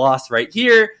take our loss right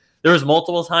here. There was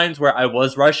multiple times where I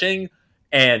was rushing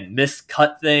and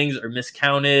miscut things or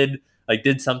miscounted, like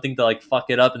did something to like fuck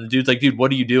it up. And the dude's like, dude,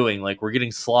 what are you doing? Like, we're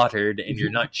getting slaughtered and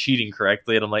you're not cheating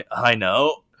correctly. And I'm like, I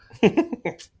know.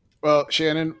 Well,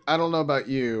 Shannon, I don't know about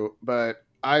you, but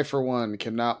I, for one,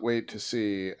 cannot wait to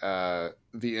see the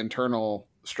internal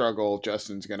struggle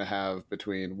Justin's going to have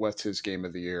between what's his game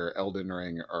of the year, Elden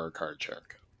Ring or Card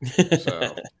Shark.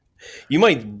 So You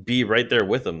might be right there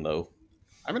with him, though.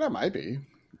 I mean, I might be.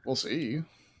 We'll see.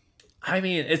 I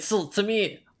mean, it's to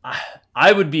me,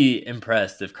 I would be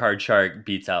impressed if Card Shark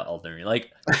beats out Elden Ring.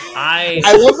 Like, I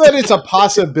love that it's a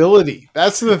possibility.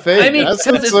 That's the thing. I mean, that's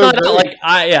it's so not like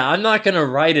I'm not gonna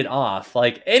write it off.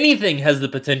 Like, anything has the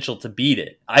potential to beat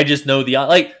it. I just know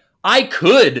I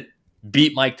could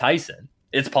beat Mike Tyson.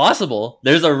 It's possible.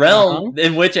 There's a realm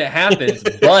in which it happens,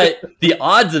 but the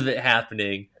odds of it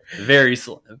happening very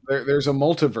slim. There's a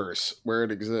multiverse where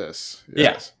it exists.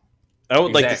 Yes. I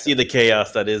would like to see the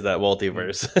chaos that is that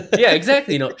multiverse. Yeah,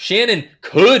 exactly. Shannon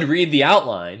could read the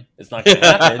outline. It's not going to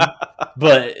happen,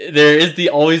 but there is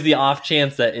always the off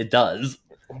chance that it does.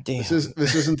 Damn.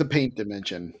 This isn't the paint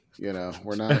dimension.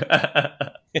 We're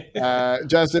not.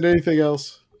 Justin, anything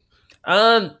else?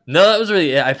 No, that was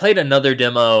really it. I played another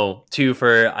demo too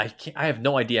I have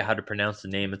no idea how to pronounce the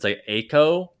name. It's like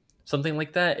Aiko, something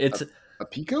like that. It's a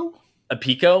Pico. A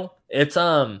Pico. It's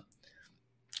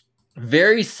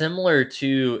very similar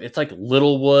to, it's like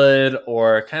Littlewood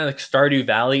or kind of like Stardew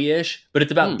Valley-ish, but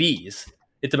it's about bees.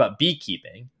 It's about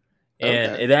beekeeping.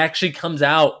 And it actually comes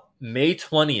out May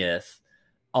 20th,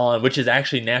 which is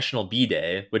actually National Bee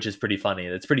Day, which is pretty funny.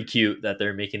 It's pretty cute that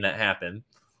they're making that happen.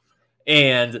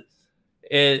 And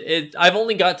I've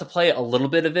only got to play a little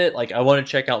bit of it. Like, I want to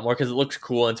check out more because it looks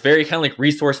cool. And it's very kind of like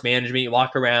resource management. You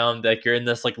walk around, like you're in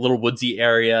this like little woodsy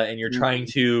area and you're trying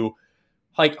to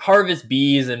like harvest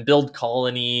bees and build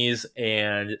colonies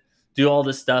and do all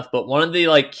this stuff. But one of the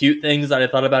like cute things that I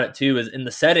thought about it too is in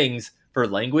the settings for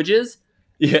languages.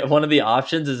 Yeah, one of the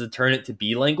options is to turn it to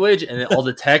bee language, and all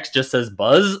the text just says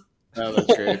buzz. Oh,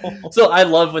 that's great. So I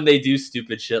love when they do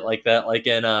stupid shit like that. Like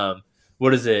in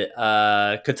what is it?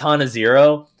 Katana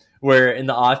Zero, where in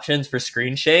the options for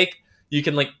screen shake, you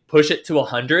can like push it to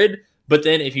 100. But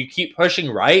then if you keep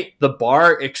pushing right, the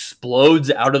bar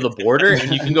explodes out of the border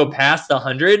and you can go past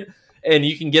 100 and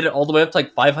you can get it all the way up to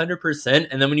like 500%.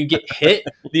 And then when you get hit,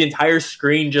 the entire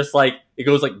screen just like, it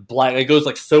goes like black. It goes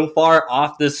like so far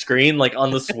off the screen, like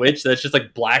on the Switch, that's just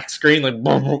like black screen,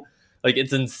 like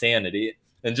it's insanity.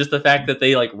 And just the fact that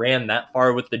they like ran that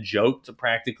far with the joke to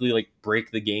practically like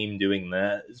break the game doing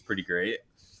that is pretty great.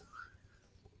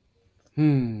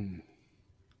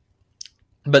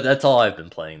 But that's all I've been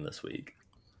playing this week.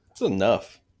 It's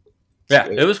enough. Yeah,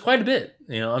 it was quite a bit.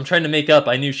 I'm trying to make up.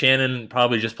 I knew Shannon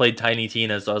probably just played Tiny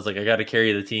Tina, so I was like, I got to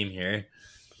carry the team here.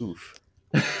 Oof.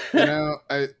 What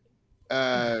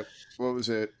was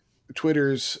it?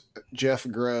 Twitter's Jeff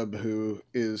Grubb, who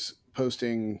is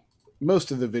posting most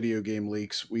of the video game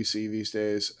leaks we see these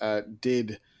days,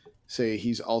 did say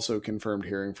he's also confirmed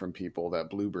hearing from people that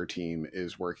Bloober Team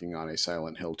is working on a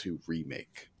Silent Hill 2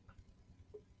 remake.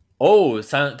 Oh,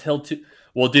 Silent Hill 2.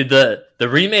 Well, dude, the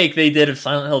remake they did of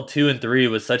Silent Hill 2 and 3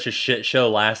 was such a shit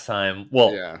show last time.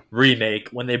 Well, yeah. Remake,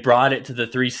 when they brought it to the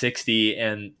 360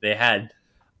 and they had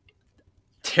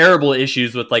terrible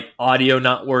issues with like audio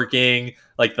not working,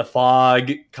 like the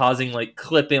fog causing like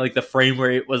clipping, like the frame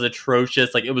rate was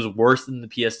atrocious. Like it was worse than the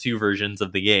PS2 versions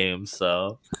of the game.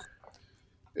 So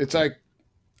it's like,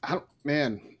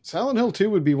 man, Silent Hill 2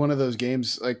 would be one of those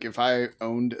games, like if I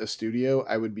owned a studio,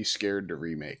 I would be scared to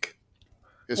remake.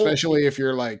 Especially if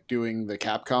you're like doing the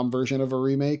Capcom version of a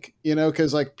remake,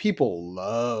 because like people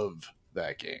love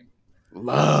that game.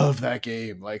 Love that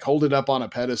game. Like hold it up on a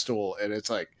pedestal and it's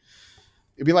like,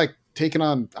 it'd be like taking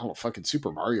on, I don't know, fucking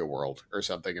Super Mario World or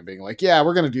something and being like, yeah,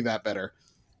 we're going to do that better.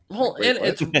 Well, Like, and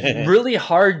it's really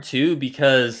hard too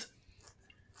because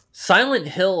Silent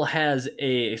Hill has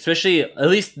especially at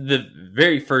least the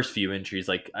very first few entries,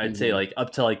 like I'd say like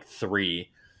up to like 3,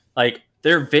 like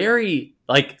they're very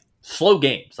like slow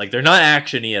games. Like they're not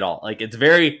actiony at all. Like it's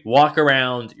very walk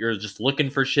around, you're just looking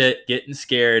for shit, getting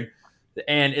scared.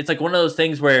 And it's like one of those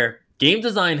things where game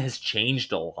design has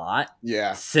changed a lot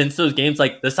since those games.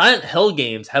 Like the Silent Hill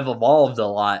games have evolved a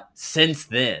lot since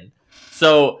then.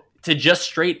 So to just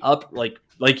straight up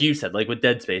like you said, like with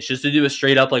Dead Space, just to do a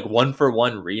straight up like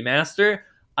 1-for-1 remaster,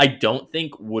 I don't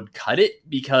think would cut it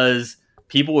because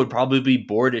people would probably be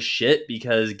bored as shit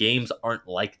because games aren't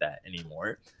like that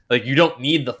anymore. Like you don't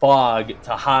need the fog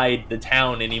to hide the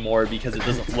town anymore because it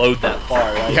doesn't load that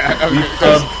far. Like,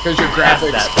 because your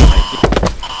graphics.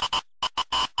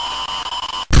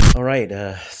 All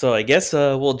right, so I guess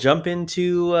we'll jump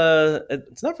into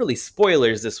it's not really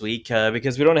spoilers this week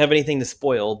because we don't have anything to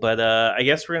spoil, but I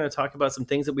guess we're going to talk about some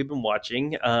things that we've been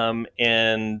watching,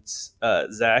 and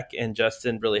Zach and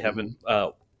Justin really haven't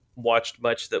watched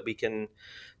much that we can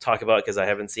talk about because I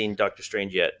haven't seen Doctor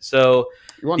Strange yet. So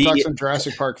you want to talk some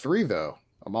Jurassic Park 3 though?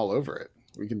 I'm all over it.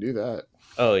 We can do that.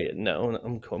 Oh yeah, no,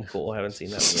 I'm cool. I haven't seen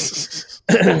that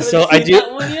one. So I do.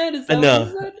 That one yet? Is that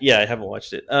no, yeah, I haven't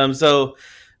watched it. So.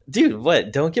 Dude,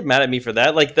 what? Don't get mad at me for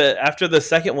that. Like after the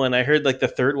second one, I heard like the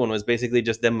third one was basically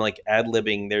just them like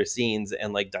ad-libbing their scenes,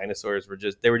 and like dinosaurs were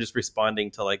just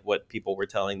responding to like what people were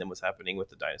telling them was happening with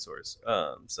the dinosaurs.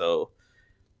 So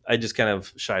I just kind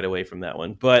of shied away from that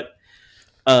one. But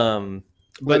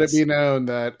let it be known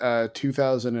that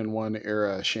 2001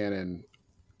 era Shannon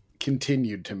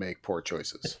continued to make poor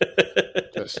choices.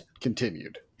 Just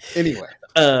continued.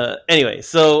 Anyway,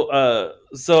 so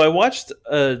I watched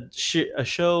a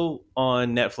show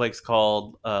on Netflix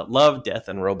called Love, Death,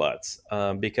 and Robots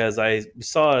because I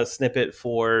saw a snippet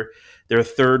for their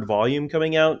third volume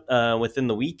coming out within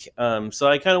the week. So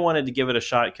I kind of wanted to give it a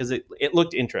shot because it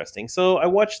looked interesting. So I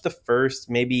watched the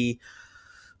first maybe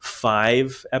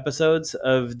 5 episodes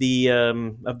of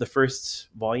the first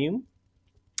volume.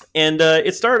 And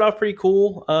it started off pretty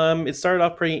cool. It started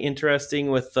off pretty interesting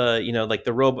with, like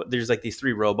the robot. There's like these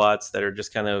 3 robots that are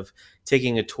just kind of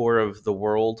taking a tour of the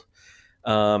world.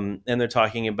 And they're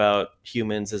talking about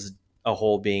humans as a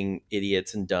whole being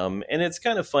idiots and dumb. And it's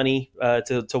kind of funny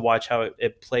to watch how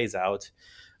it plays out.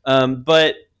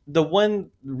 But the one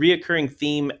reoccurring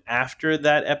theme after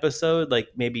that episode, like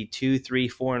maybe 2, 3,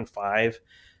 4, and 5,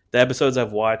 the episodes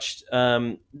I've watched,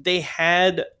 they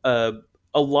had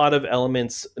a lot of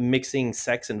elements mixing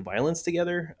sex and violence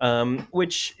together,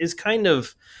 which is kind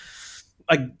of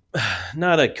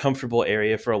not a comfortable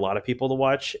area for a lot of people to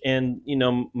watch. And,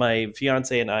 my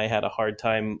fiance and I had a hard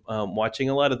time watching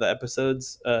a lot of the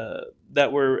episodes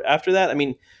that were after that. I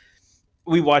mean,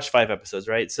 we watched 5 episodes,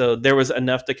 right? So there was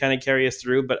enough to kind of carry us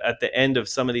through. But at the end of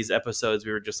some of these episodes,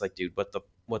 we were just like, dude, what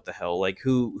the hell? Like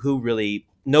who really,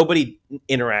 nobody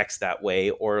interacts that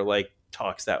way or like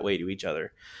talks that way to each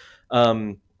other.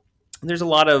 There's a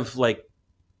lot of like,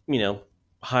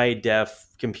 high def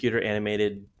computer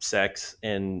animated sex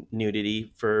and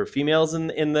nudity for females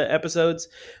in the episodes,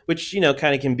 which,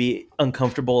 kind of can be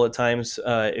uncomfortable at times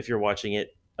if you're watching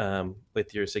it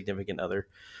with your significant other.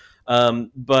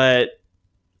 But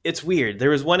it's weird. There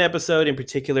was one episode in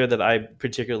particular that I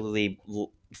particularly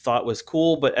thought was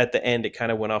cool, but at the end it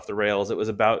kind of went off the rails. It was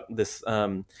about this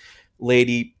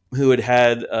lady who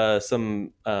had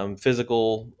some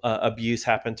physical abuse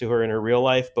happen to her in her real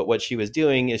life. But what she was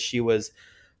doing is she was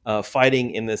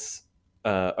fighting in this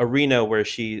arena where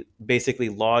she basically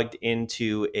logged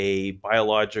into a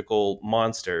biological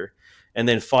monster and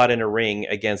then fought in a ring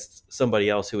against somebody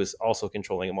else who was also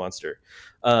controlling a monster.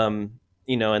 And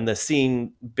the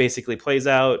scene basically plays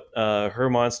out. Her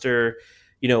monster,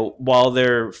 while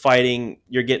they're fighting,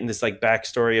 you're getting this like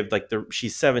backstory of like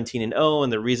she's 17-0,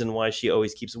 and the reason why she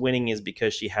always keeps winning is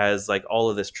because she has like all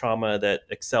of this trauma that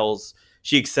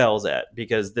she excels at,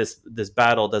 because this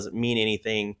battle doesn't mean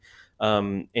anything,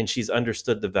 and she's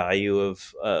understood the value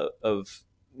of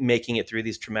making it through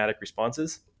these traumatic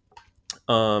responses.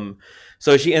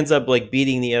 So she ends up like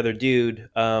beating the other dude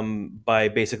by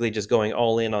basically just going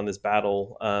all in on this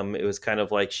battle. It was kind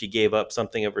of like she gave up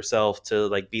something of herself to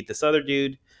like beat this other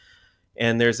dude.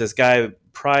 And there's this guy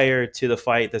prior to the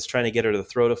fight that's trying to get her to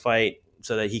throw to fight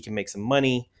so that he can make some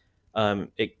money.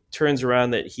 it turns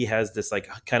around that he has this like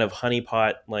kind of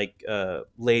honeypot like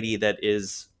lady that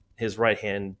is his right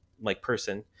hand like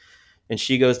person, and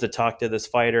she goes to talk to this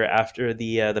fighter after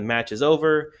the match is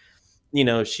over.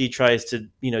 She tries to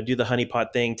do the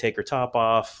honeypot thing, take her top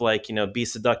off, like be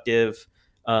seductive,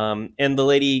 and the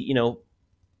lady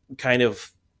kind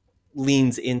of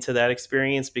leans into that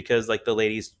experience because like the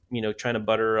lady's trying to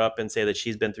butter her up and say that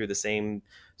she's been through the same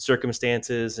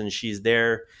circumstances and she's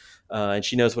there, and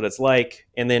she knows what it's like.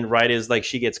 And then right as like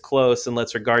she gets close and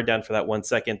lets her guard down for that 1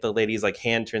 second, the lady's like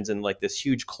hand turns into like this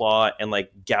huge claw and like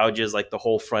gouges like the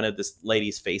whole front of this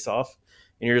lady's face off,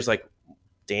 and you're just like,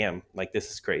 damn, like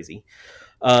this is crazy.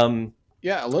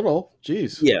 Yeah, a little.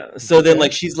 Jeez. Yeah. So then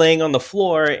like she's laying on the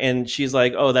floor and she's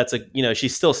like, oh, that's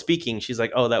she's still speaking. She's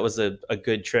like, oh, that was a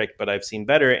good trick, but I've seen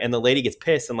better. And the lady gets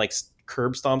pissed and like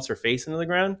curb stomps her face into the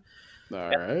ground. All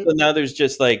right. So now there's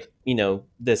just like,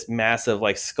 this massive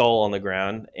like skull on the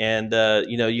ground, and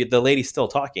the lady's still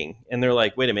talking, and they're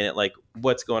like, wait a minute, like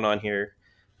what's going on here?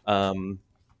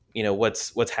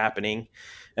 What's happening?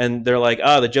 And they're like,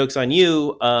 the joke's on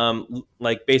you.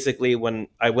 Like basically when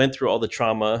I went through all the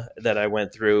trauma that I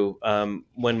went through,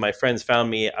 when my friends found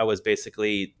me, I was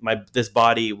basically this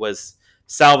body was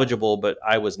salvageable, but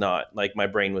I was not, like my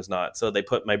brain was not. So they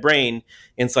put my brain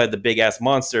inside the big ass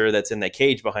monster that's in that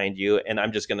cage behind you. And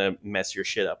I'm just going to mess your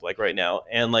shit up like right now.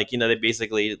 And like, they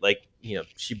basically like,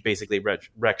 she basically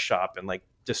wrecks shop and like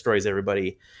destroys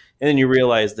everybody. And then you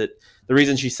realize that the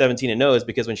reason she's 17 and 0 is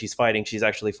because when she's fighting, she's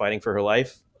actually fighting for her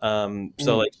life.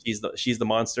 So like she's the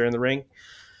monster in the ring.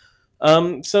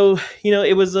 So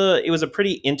it was a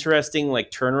pretty interesting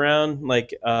like turnaround,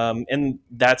 like and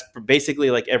that's basically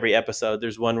like every episode.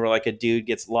 There's one where like a dude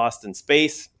gets lost in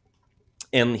space,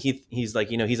 and he's like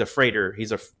he's a freighter. He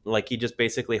just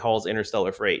basically hauls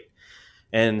interstellar freight,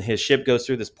 and his ship goes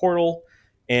through this portal,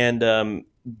 and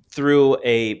through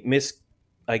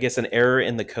an error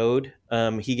in the code,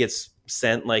 he gets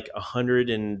sent like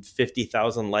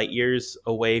 150,000 light years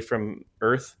away from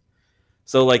Earth.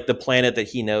 So like the planet that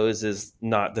he knows is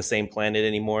not the same planet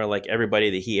anymore. Like everybody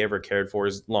that he ever cared for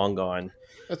is long gone.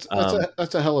 That's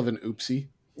a hell of an oopsie.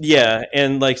 Yeah,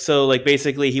 and like so like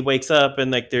basically he wakes up and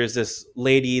like there's this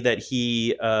lady that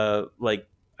he like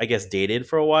I guess dated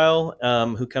for a while,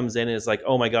 who comes in and is like,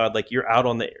 oh my god, like you're out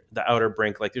on the outer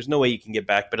brink, like there's no way you can get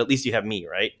back, but at least you have me,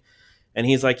 right? And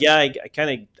he's like, yeah,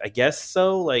 I guess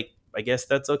so, like I guess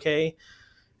that's okay.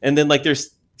 And then like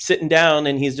there's sitting down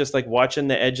and he's just like watching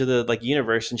the edge of the like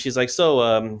universe, and she's like,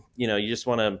 so you just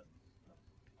want to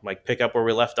like pick up where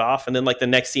we left off. And then like the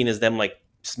next scene is them like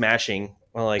smashing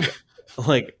like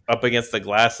like up against the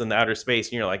glass in the outer space,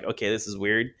 and you're like, okay, this is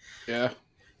weird. Yeah.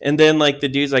 And then like the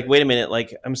dude's like, wait a minute,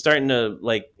 like he's starting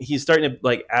to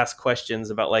like ask questions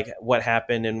about like what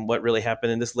happened and what really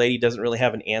happened, and this lady doesn't really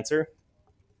have an answer.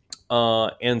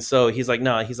 And so he's like,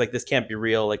 no, he's like, this can't be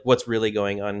real. Like, what's really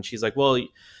going on? And she's like, well,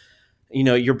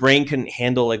 your brain couldn't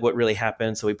handle like what really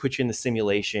happened. So we put you in the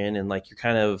simulation, and like, you're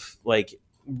kind of like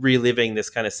reliving this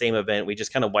kind of same event. We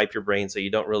just kind of wipe your brain so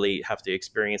you don't really have to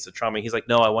experience the trauma. He's like,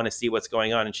 no, I want to see what's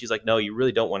going on. And she's like, no, you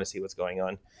really don't want to see what's going on.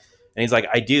 And he's like,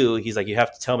 I do. He's like, you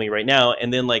have to tell me right now.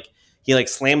 And then like, he like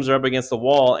slams her up against the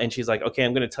wall, and she's like, okay,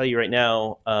 I'm going to tell you right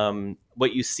now.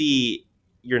 What you see,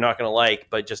 you're not going to like,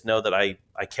 but just know that I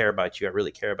care about you. I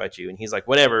really care about you. And he's like,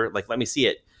 whatever, like, let me see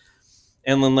it.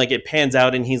 And then like it pans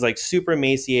out, and he's like super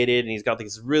emaciated, and he's got like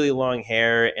this really long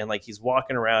hair, and like he's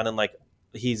walking around, and like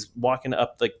he's walking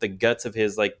up like the guts of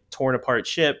his like torn apart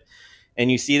ship. And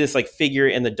you see this like figure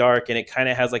in the dark, and it kind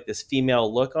of has like this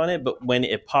female look on it. But when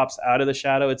it pops out of the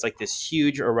shadow, it's like this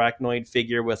huge arachnoid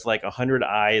figure with like 100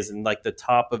 eyes, and like the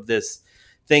top of this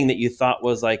thing that you thought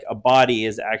was like a body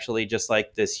is actually just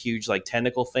like this huge like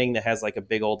tentacle thing that has like a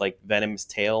big old like venomous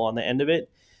tail on the end of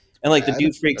it. And like the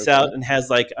dude freaks out and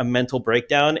has like a mental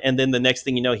breakdown, and then the next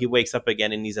thing you know, he wakes up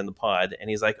again and he's in the pod, and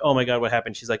he's like, oh my god, what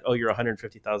happened? She's like, oh, you're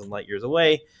 150,000 light years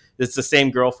away. It's the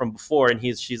same girl from before. And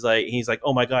he's like,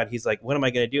 oh my god. He's like, what am I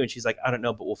going to do? And she's like, I don't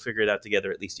know, but we'll figure it out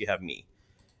together. At least you have me.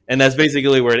 And that's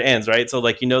basically where it ends, right? So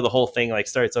like, the whole thing like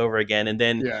starts over again. And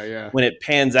then when it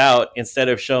pans out, instead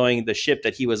of showing the ship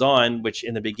that he was on, which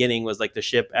in the beginning was like the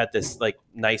ship at this like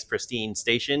nice pristine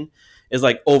station, is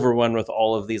like overrun with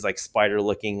all of these like spider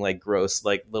looking like gross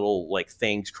like little like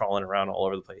things crawling around all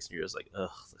over the place, and you're just like, ugh,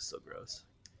 this is so gross.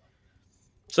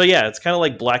 So yeah, it's kind of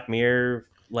like Black Mirror.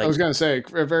 Like, I was gonna say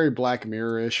very Black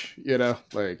Mirror-ish,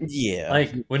 like yeah,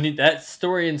 like that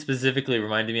story and specifically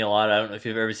reminded me a lot. I don't know if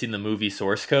you've ever seen the movie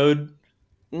Source Code.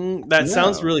 That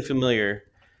sounds really familiar.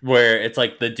 where it's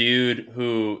like the dude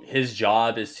who his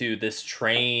job is to this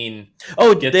train.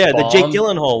 Oh, gets yeah, the Jake bombed.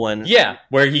 Gyllenhaal one. Yeah,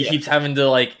 where he Yeah. keeps having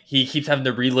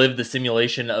to relive the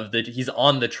simulation of he's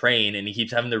on the train and he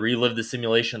keeps having to relive the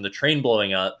simulation of the train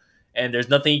blowing up, and there's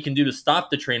nothing he can do to stop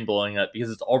the train blowing up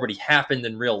because it's already happened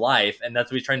in real life, and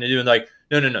that's what he's trying to do. And they're like,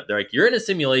 no. They're like, you're in a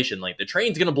simulation, like the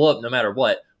train's gonna blow up no matter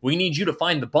what. We need you to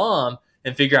find the bomb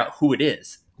and figure out who it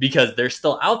is because they're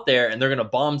still out there and they're gonna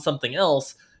bomb something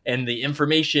else, and the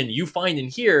information you find in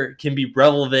here can be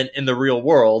relevant in the real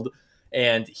world.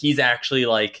 And he's actually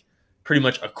like pretty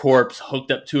much a corpse hooked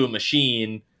up to a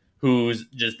machine who's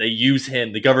just, they use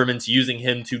him, the government's using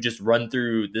him to just run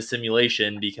through the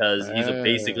simulation because he's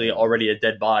basically already a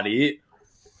dead body.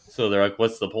 So they're like,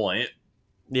 what's the point?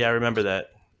 Yeah, I remember that.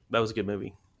 That was a good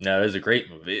movie. No, it was a great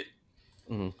movie.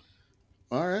 Mm-hmm.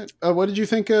 All right. What did you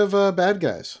think of Bad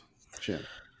Guys, Jim?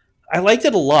 I liked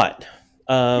it a lot.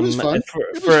 It was fun.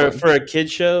 For a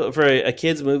kid show, for a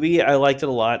kid's movie, I liked it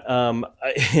a lot.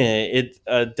 It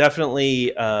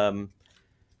definitely.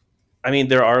 I mean,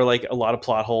 there are like a lot of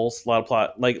plot holes, a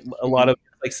lot of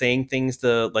like saying things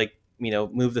to like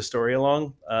move the story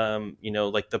along.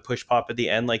 Like the push pop at the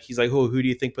end. Like he's like, who do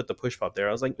you think put the push pop there?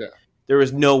 I was like, there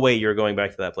was no way you're going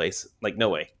back to that place. Like no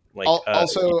way. Like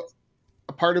also,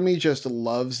 a part of me just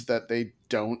loves that they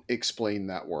don't explain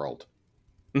that world.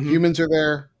 Mm-hmm. Humans are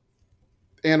there.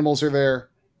 Animals are there.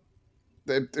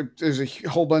 There's a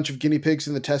whole bunch of guinea pigs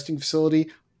in the testing facility.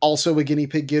 Also a guinea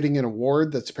pig getting an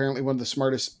award. That's apparently one of the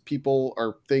smartest people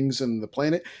or things on the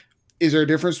planet. Is there a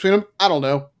difference between them? I don't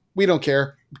know. We don't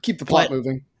care. Keep the plot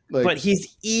moving. But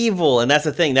he's evil, and that's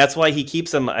the thing. That's why he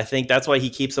keeps them. I think that's why he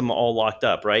keeps them all locked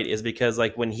up, right? Is because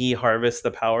like when he harvests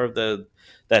the power of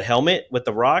that helmet with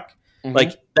the rock,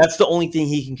 like that's the only thing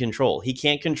he can control. He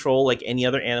can't control like any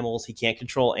other animals. He can't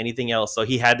control anything else. So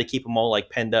he had to keep them all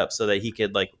like penned up so that he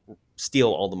could like steal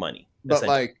all the money. But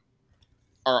like,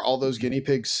 are all those guinea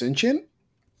pigs sentient,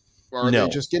 or are they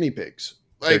just guinea pigs?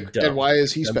 Like, and why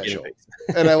is he special?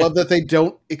 And I love that they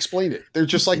don't explain it. They're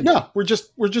just like, no, we're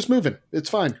just moving.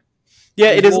 It's fine.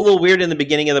 Yeah, it is a little weird in the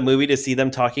beginning of the movie to see them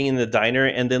talking in the diner,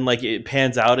 and then like it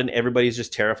pans out, and everybody's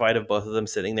just terrified of both of them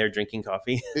sitting there drinking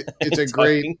coffee.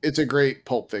 It's a great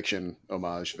Pulp Fiction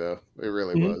homage, though. It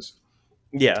really was.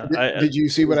 Yeah. Did you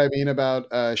see what I mean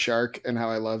about Shark and how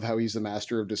I love how he's the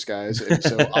master of disguise? And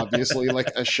so obviously like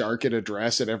a shark in a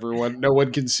dress and no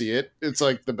one can see it. It's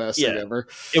like the best thing ever.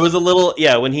 It was a little,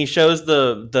 when he shows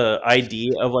the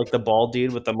ID of like the bald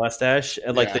dude with the mustache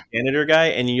and like the janitor guy,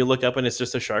 and you look up and it's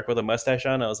just a shark with a mustache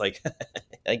on. I was like,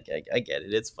 I get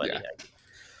it. It's funny. Yeah.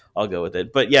 I'll go with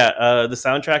it. But the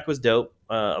soundtrack was dope.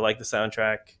 I like the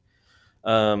soundtrack.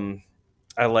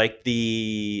 I like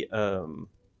the,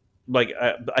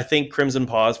 I think Crimson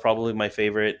Paw is probably my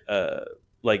favorite.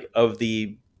 Like of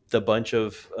the bunch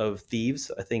of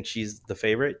thieves, I think she's the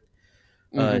favorite.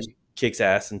 She kicks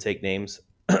ass and take names.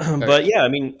 But yeah, I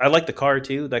mean, I like the car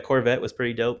too. That Corvette was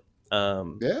pretty dope.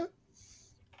 But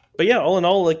yeah, all in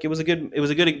all, like it was a good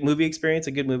movie experience.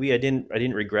 A good movie. I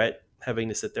didn't regret having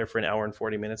to sit there for an hour and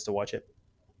 40 minutes to watch it.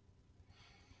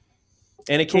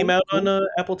 And it came out on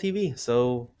Apple TV.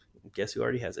 So guess who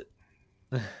already has it?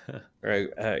 Or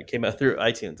it came out through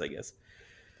iTunes, I guess.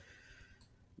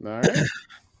 All right.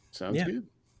 Sounds good.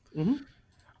 Mm-hmm.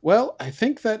 Well, I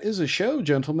think that is a show,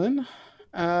 gentlemen.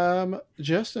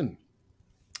 Justin,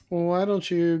 why don't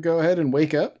you go ahead and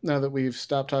wake up now that we've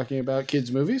stopped talking about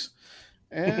kids' movies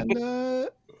and go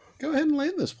ahead and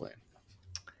land this plane.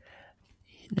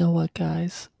 You know what,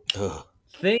 guys?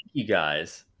 Thank you,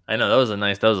 guys. I know that was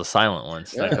a silent one.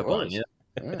 Stuck up on you.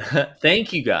 Yeah.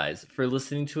 Thank you guys for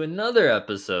listening to another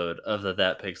episode of the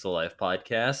That Pixel Life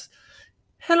podcast.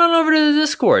 Head on over to the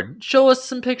Discord. Show us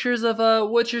some pictures of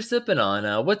what you're sipping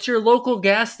on. What your local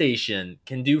gas station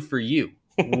can do for you.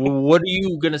 What are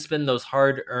you going to spend those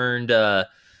hard-earned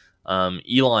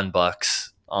Elon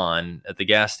bucks on at the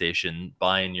gas station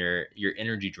buying your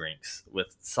energy drinks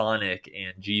with Sonic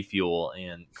and G Fuel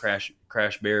and Crash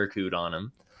Barracuda on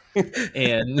them?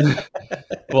 And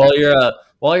while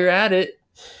you're at it,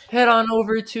 head on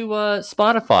over to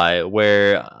Spotify,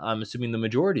 where I'm assuming the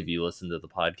majority of you listen to the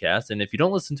podcast. And if you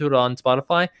don't listen to it on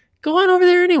Spotify, go on over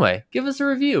there anyway. Give us a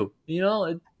review.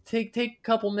 Take a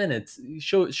couple minutes.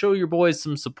 Show your boys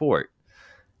some support.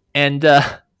 And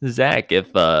Zach,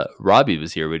 if Robbie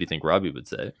was here, what do you think Robbie would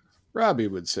say? Robbie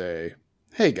would say,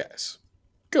 "Hey guys,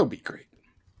 go be great."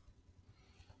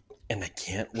 And I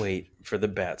can't wait for the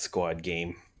Bat Squad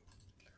game.